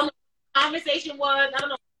 I don't know what the conversation was. I don't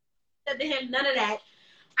know what said to him, none of that.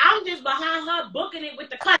 I'm just behind her booking it with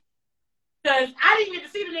the cousin. Because I didn't even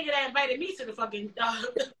see the nigga that invited me to the fucking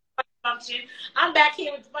function. I'm back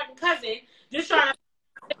here with the fucking cousin, just trying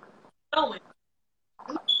to going.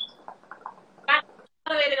 Got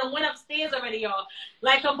elevated and went upstairs already, y'all.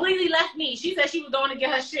 Like, completely left me. She said she was going to get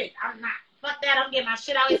her shit. I'm not. Fuck that. I'm getting my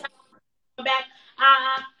shit out here. Back.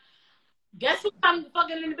 Guess who come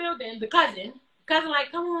fucking in the building? The cousin. Cousin like,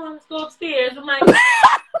 come on, let's go upstairs. I'm like,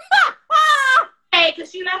 hey, because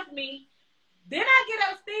she left me. Then I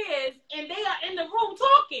get upstairs, and they are in the room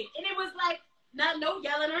talking. And it was like, no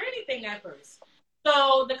yelling or anything at first.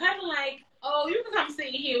 So the cousin like, oh, you can come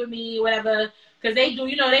sit here with me, whatever. Because they do,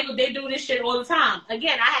 they do this shit all the time.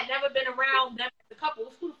 Again, I had never been around them as a couple.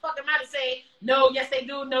 Who the fuck am I to say, no, yes, they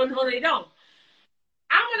do, no, they don't.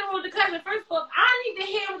 I'm in the room with the cousin. First of all, I need to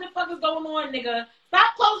hear what the fuck is going on, nigga.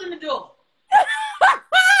 Stop closing the door.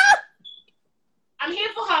 I'm here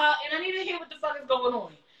for her, and I need to hear what the fuck is going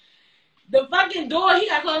on. The fucking door, he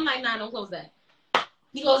got closed. I'm like, nah, don't close that.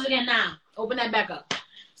 He goes again, nah, open that back up.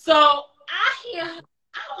 So I hear,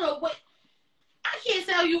 I don't know what, I can't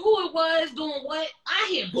tell you who it was doing what. I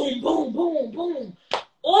hear boom, boom, boom, boom.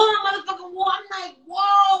 All the motherfucking wall. I'm like,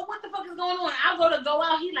 whoa, what the fuck is going on? I go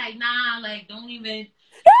out. He like, nah, like, don't even.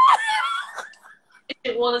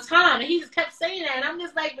 All the time. And he just kept saying that. And I'm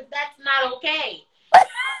just like, but that's not okay.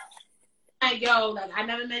 Like, yo, like, I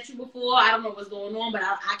never met you before. I don't know what's going on, but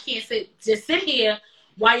I can't sit here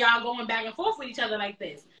while y'all going back and forth with each other like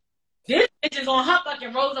this. This bitch is on her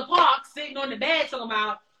fucking Rosa Parks sitting on the bed talking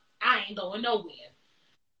about, I ain't going nowhere.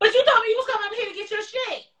 But you told me you was coming up here to get your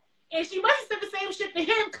shit. And she must have said the same shit to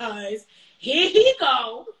him, because here he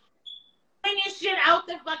go, bringing shit out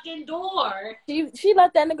the fucking door. She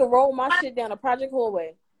let that nigga roll my shit down the project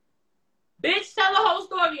hallway. Bitch, tell the whole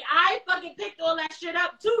story. I fucking picked all that shit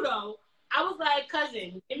up too, though. I was like,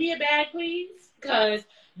 cousin, give me a bag, please. Because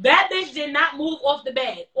that bitch did not move off the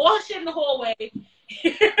bed. All shit in the hallway. We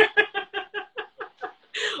can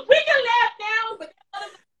laugh now, but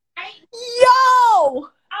right? Yo!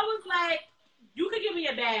 I was like, you could give me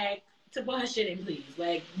a bag to put her shit in, please.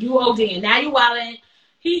 Like, you ODing. Now you wildin'.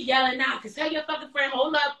 He yelling now. Cause tell your fucking friend,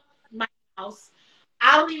 hold up my house.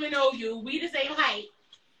 I don't even know you. We the same height.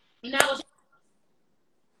 Now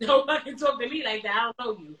don't fucking talk to me like that. I don't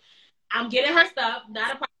know you. I'm getting her stuff.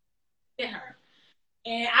 Not a problem. Get her.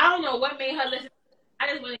 And I don't know what made her listen. I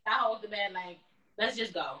just went and got her off the bed like, let's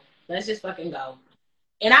just go. Let's just fucking go.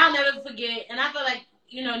 And I'll never forget. And I feel like,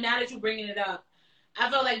 now that you're bringing it up, I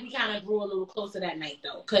felt like we kind of grew a little closer that night,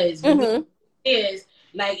 though. Because it's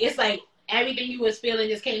like everything you was feeling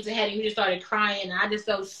just came to head and you just started crying. And I just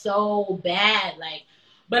felt so bad. Like,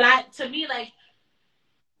 but to me, like,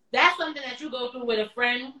 that's something that you go through with a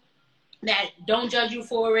friend that don't judge you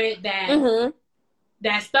for it,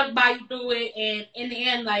 that stuck by you through it. And in the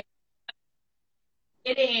end, like,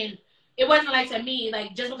 it wasn't like, to me,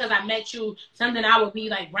 like, just because I met you, something I would be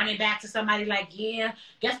like running back to somebody like, yeah,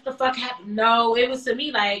 guess what the fuck happened? No, it was to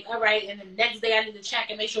me like, all right, and the next day I need to check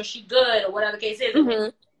and make sure she good or whatever the case is.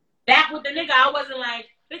 That with the nigga, I wasn't like,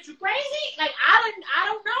 bitch, you crazy? Like, I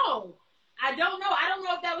don't know. I don't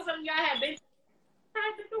know if that was something y'all had been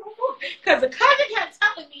trying to do before. Because the cousin kept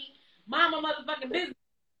telling me, mind my motherfucking business.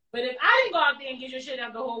 But if I didn't go out there and get your shit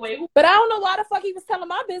out the whole way, but I don't know why the fuck he was telling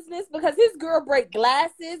my business, because his girl break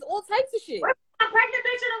glasses, all types of shit. A pregnant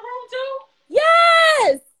bitch in the room too?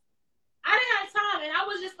 Yes! I didn't have time, and I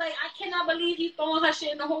was just like, I cannot believe he's throwing her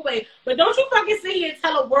shit in the hallway. But don't you fucking sit here and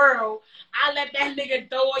tell the world I let that nigga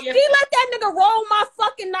throw all your. She let that nigga roll my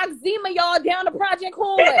fucking Noxzema, y'all, down the project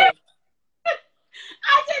hallway.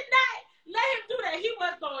 I did not Let him do that. He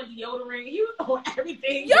was throwing deodorant. He was throwing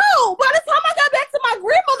everything. Yo, by the time I got back to my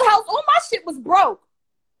grandmother's house, all my shit was broke.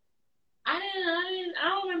 I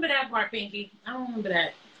don't remember that part, Pinky. I don't remember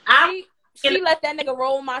that. She let that nigga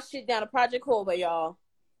roll my shit down to Project Hoover, y'all.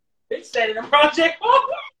 Bitch said it in Project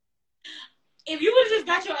Hoover. If you would have just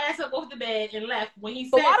got your ass up off the bed and left when he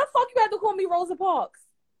said, but why the fuck you had to call me Rosa Parks?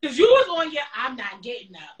 Because you was on your, I'm not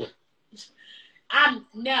getting up.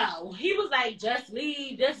 No. He was like, just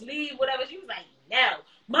leave, whatever. She was like, no.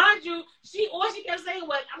 Mind you, all she kept saying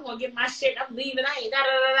was, I'm gonna get my shit, I'm leaving, I ain't da da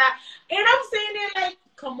da da. And I'm sitting there like,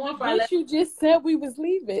 come on, bro. Bitch, you just said we was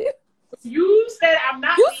leaving. You said I'm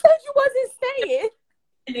not. You leaving. said you wasn't staying.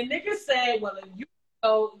 And the nigga said, well, if you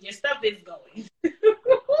go, your stuff is going.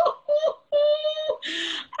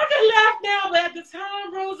 I can laugh now, but at the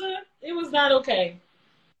time, Rosa, it was not okay.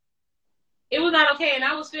 It was not okay, and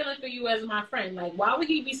I was feeling for you as my friend. Like, why would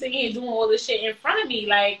he be sitting here doing all this shit in front of me?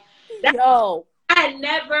 Like, yo, I had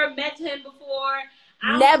never met him before.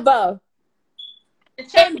 Never.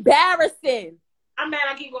 Embarrassing. I'm mad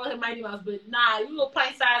I keep calling him Mighty Mouse, but nah, you little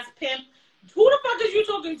pint-sized pimp. Who the fuck is you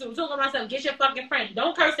talking to? I'm talking to myself. Get your fucking friend.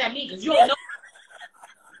 Don't curse at me, because you don't know.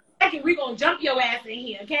 We gonna jump your ass in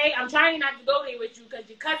here, okay? I'm trying not to go there with you, because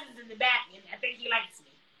your cousin's in the back, and I think he likes me.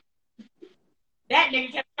 That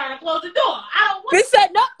nigga kept trying to close the door. I don't want. He said,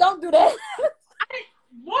 no, don't do that.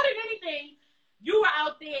 More than anything, you were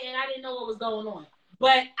out there, and I didn't know what was going on.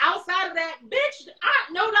 But outside of that, bitch,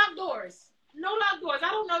 no locked doors. No locked doors.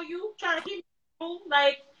 I don't know you. Trying to keep me home.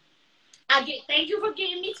 Like, thank you for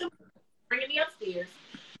getting me bringing me upstairs.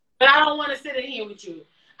 But I don't want to sit in here with you.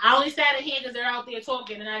 I only sat in here because they're out there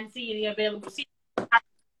talking, and I didn't see any available seats.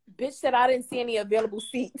 Bitch said I didn't see any available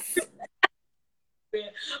seats.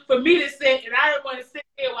 For me to sit, and I didn't want to sit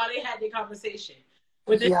there while they had their conversation.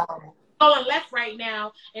 With this going left right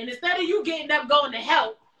now, and instead of you getting up going to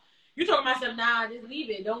help, you talking about myself, nah, just leave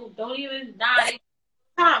it. Don't even,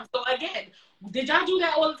 nah. So again, did y'all do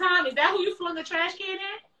that all the time? Is that who you flung the trash can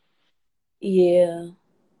at? Yeah.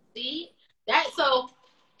 See? So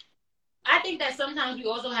I think that sometimes we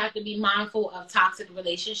also have to be mindful of toxic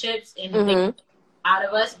relationships and the things out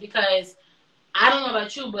of us, because I don't know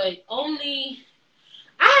about you, but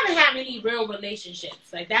I haven't had any real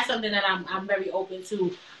relationships. Like, that's something that I'm very open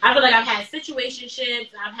to. I feel like I've had situationships.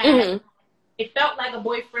 I've had it felt like a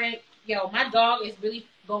boyfriend. Yo, my dog is really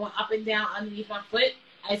going up and down underneath my foot.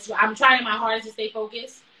 I'm trying my hardest to stay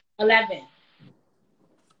focused. 11.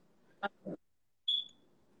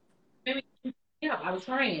 Maybe, yeah, I was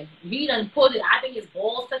trying. V done pulled it. I think his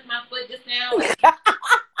balls touched my foot just now. Like,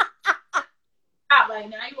 like,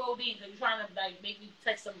 now you OD because you're trying to like make me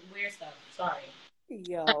touch some weird stuff. Sorry.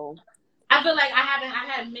 Yo. I feel like I've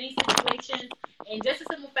had many situations, and just a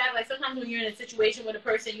simple fact, like sometimes when you're in a situation with a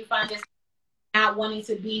person, you find yourself not wanting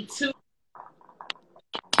to be too.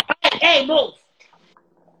 Hey, move!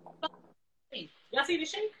 Y'all see the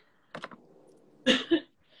shake?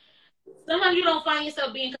 Sometimes you don't find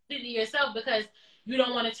yourself being completely yourself because you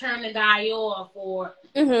don't want to turn the guy off, or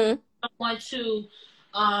don't want to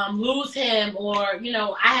lose him, or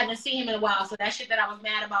I haven't seen him in a while, so that shit that I was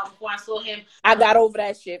mad about before I saw him, I got over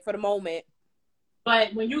that shit for the moment.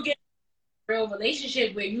 But when you get a real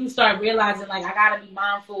relationship where you start realizing, like, I gotta be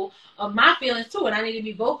mindful of my feelings too, and I need to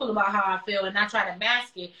be vocal about how I feel and not try to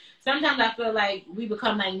mask it. Sometimes I feel like we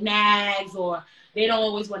become like nags, or they don't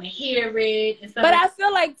always want to hear it and stuff. But I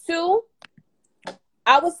feel like too,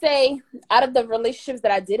 I would say out of the relationships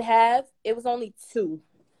that I did have, it was only 2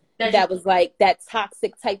 that was like that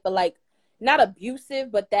toxic type of, like, not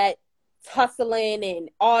abusive, but that tussling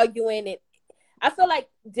and arguing. And I feel like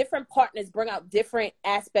different partners bring out different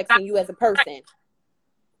aspects in you as a person.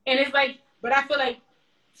 And it's like, but I feel like,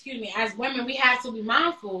 as women, we have to be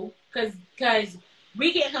mindful, because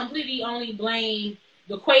we can completely only blame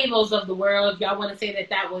the Quavos of the world, if y'all want to say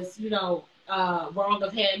that was, wrong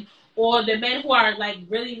of him, or the men who are like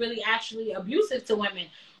really, really actually abusive to women.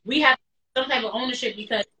 We have some type of ownership,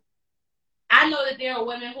 because I know that there are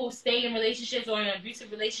women who stay in relationships or in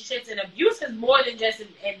abusive relationships, and abuse is more than just,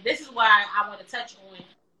 and this is why I want to touch on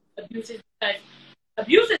abuse, because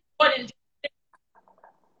abuse is more than just,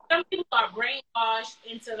 some people are brainwashed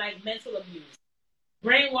into like mental abuse,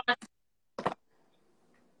 brainwashed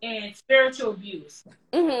and spiritual abuse.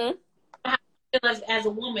 As a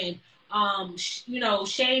woman,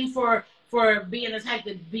 shame for being the type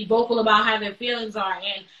to be vocal about how their feelings are,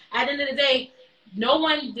 and at the end of the day, no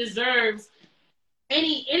one deserves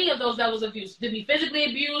any of those levels of abuse. To be physically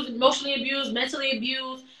abused, emotionally abused, mentally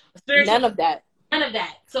abused, spiritually, none of that.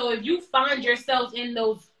 So if you find yourself in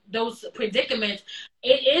those predicaments,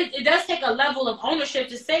 it does take a level of ownership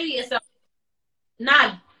to say to yourself,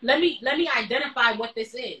 nah, let me identify what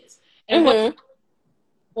this is and what,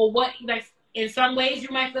 or what, like, in some ways you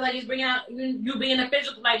might feel like it's bringing out you being a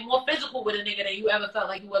physical, like more physical with a nigga than you ever felt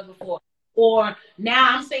like you was before. Or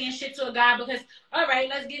now I'm saying shit to a guy because, all right,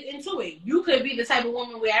 let's get into it. You could be the type of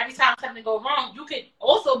woman where every time something go wrong, you could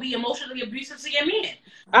also be emotionally abusive to your man.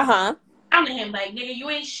 I'm to him like, nigga, you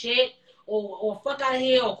ain't shit, or fuck out of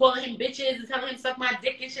here, or calling him bitches and telling him suck my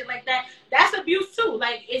dick and shit like that. That's abuse too.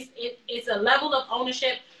 Like it's a level of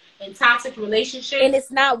ownership in toxic relationships, and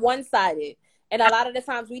it's not one-sided. And a lot of the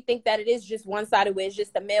times we think that it is just one-sided, where it's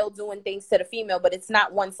just the male doing things to the female, but it's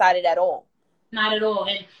not one-sided at all. Not at all.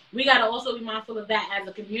 And we got to also be mindful of that as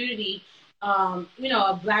a community, you know,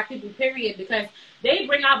 of Black people, period, because they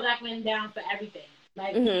bring our Black men down for everything.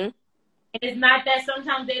 Like, and it's not that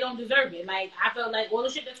sometimes they don't deserve it. Like, I felt like all the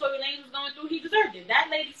shit that Tory Lanez was going through, he deserved it. That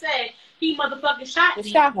lady said he motherfucking shot me.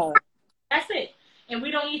 Shot her. That's it. And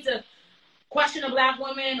we don't need to question a Black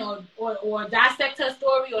woman or dissect her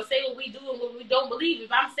story or say what we do and what we don't believe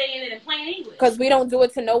if I'm saying it in plain English. Because we don't do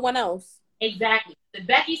it to no one else. Exactly.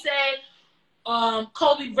 Becky said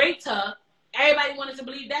Kobe raped her. Everybody wanted to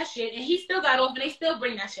believe that shit, and he still got off, and they still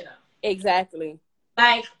bring that shit up. Exactly.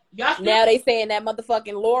 Like, y'all still... Now they saying that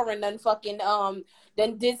motherfucking Lauren done fucking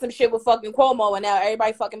then did some shit with fucking Cuomo, and now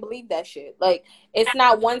everybody fucking believe that shit. Like, it's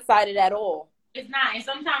not one-sided at all. It's not. And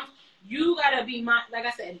sometimes you gotta be, like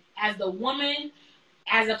I said, as the woman,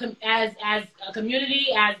 as a community,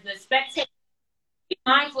 as the spectator, be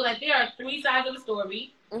mindful that there are three sides of the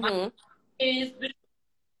story.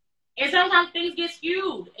 And sometimes things get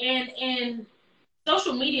skewed, and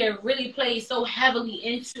social media really plays so heavily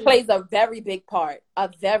into... Plays a very big part. A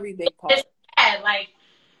very big part. It's sad. Like,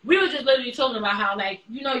 we were just literally talking about how, like,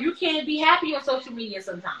 you know, you can't be happy on social media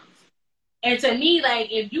sometimes. And to me,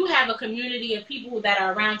 like, if you have a community of people that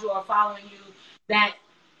are around you or following you that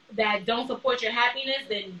don't support your happiness,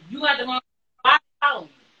 then you have the wrong people following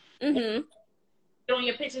you. Get on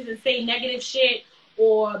your pictures and say negative shit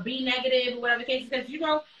or be negative or whatever the case is, because, you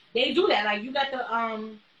know, they do that. Like, you got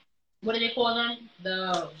the, what do they call them?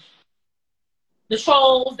 The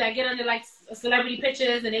trolls that get under, like, celebrity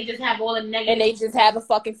pictures, and they just have all the negative... And they just have a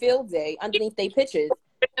fucking field day underneath their pictures.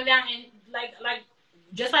 And like,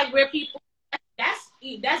 just like where people...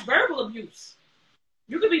 That's verbal abuse.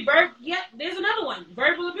 You could be yeah, there's another one.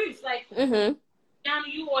 Verbal abuse. Like, down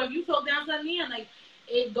to you, or if you talk down to me, like,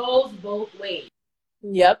 it goes both ways.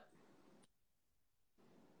 Yep.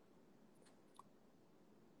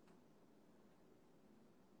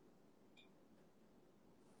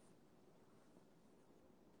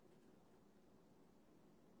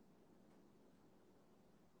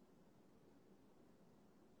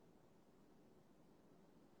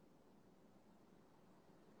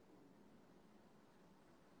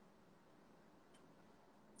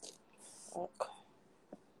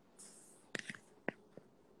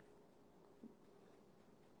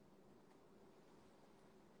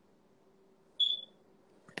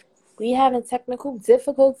 We having technical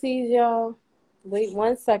difficulties, y'all. Wait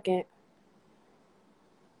 1 second.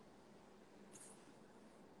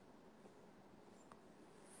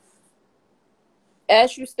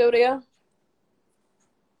 Ash, you still there?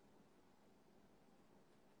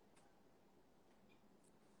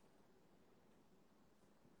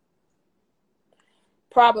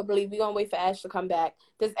 Probably. We're going to wait for Ash to come back.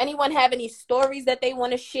 Does anyone have any stories that they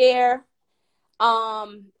want to share?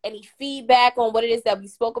 Any feedback on what it is that we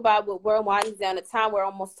spoke about? We're winding down the time. We're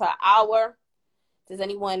almost to an hour. Does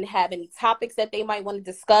anyone have any topics that they might want to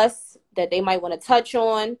discuss, that they might want to touch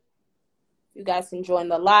on? You guys can join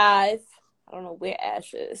the live. I don't know where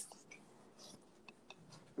Ash is.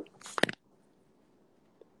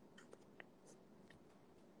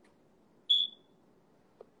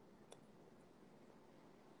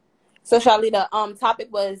 So, Charlie, the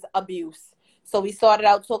topic was abuse. So we started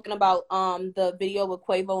out talking about the video with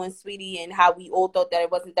Quavo and Saweetie and how we all thought that it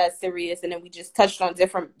wasn't that serious, and then we just touched on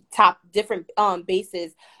different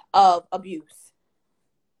bases of abuse.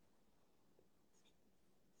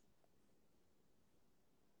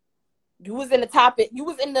 You was in the topic. You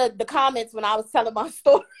was in the comments when I was telling my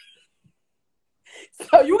story.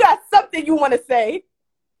 So you got something you want to say.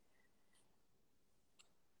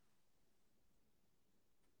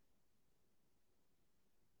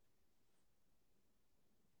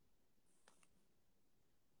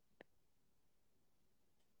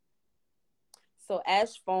 So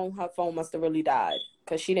Ash's phone, her phone must have really died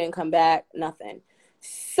because she didn't come back, nothing.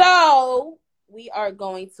 So we are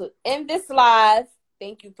going to end this live.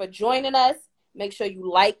 Thank you for joining us. Make sure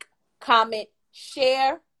you like, comment,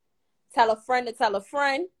 share. Tell a friend to tell a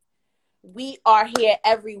friend. We are here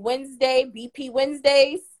every Wednesday, BP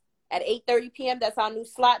Wednesdays. at 8:30 p.m. That's our new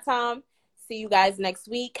slot time. See you guys next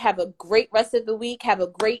week. Have a great rest of the week. Have a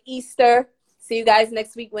great Easter. See you guys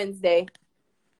next week, Wednesday.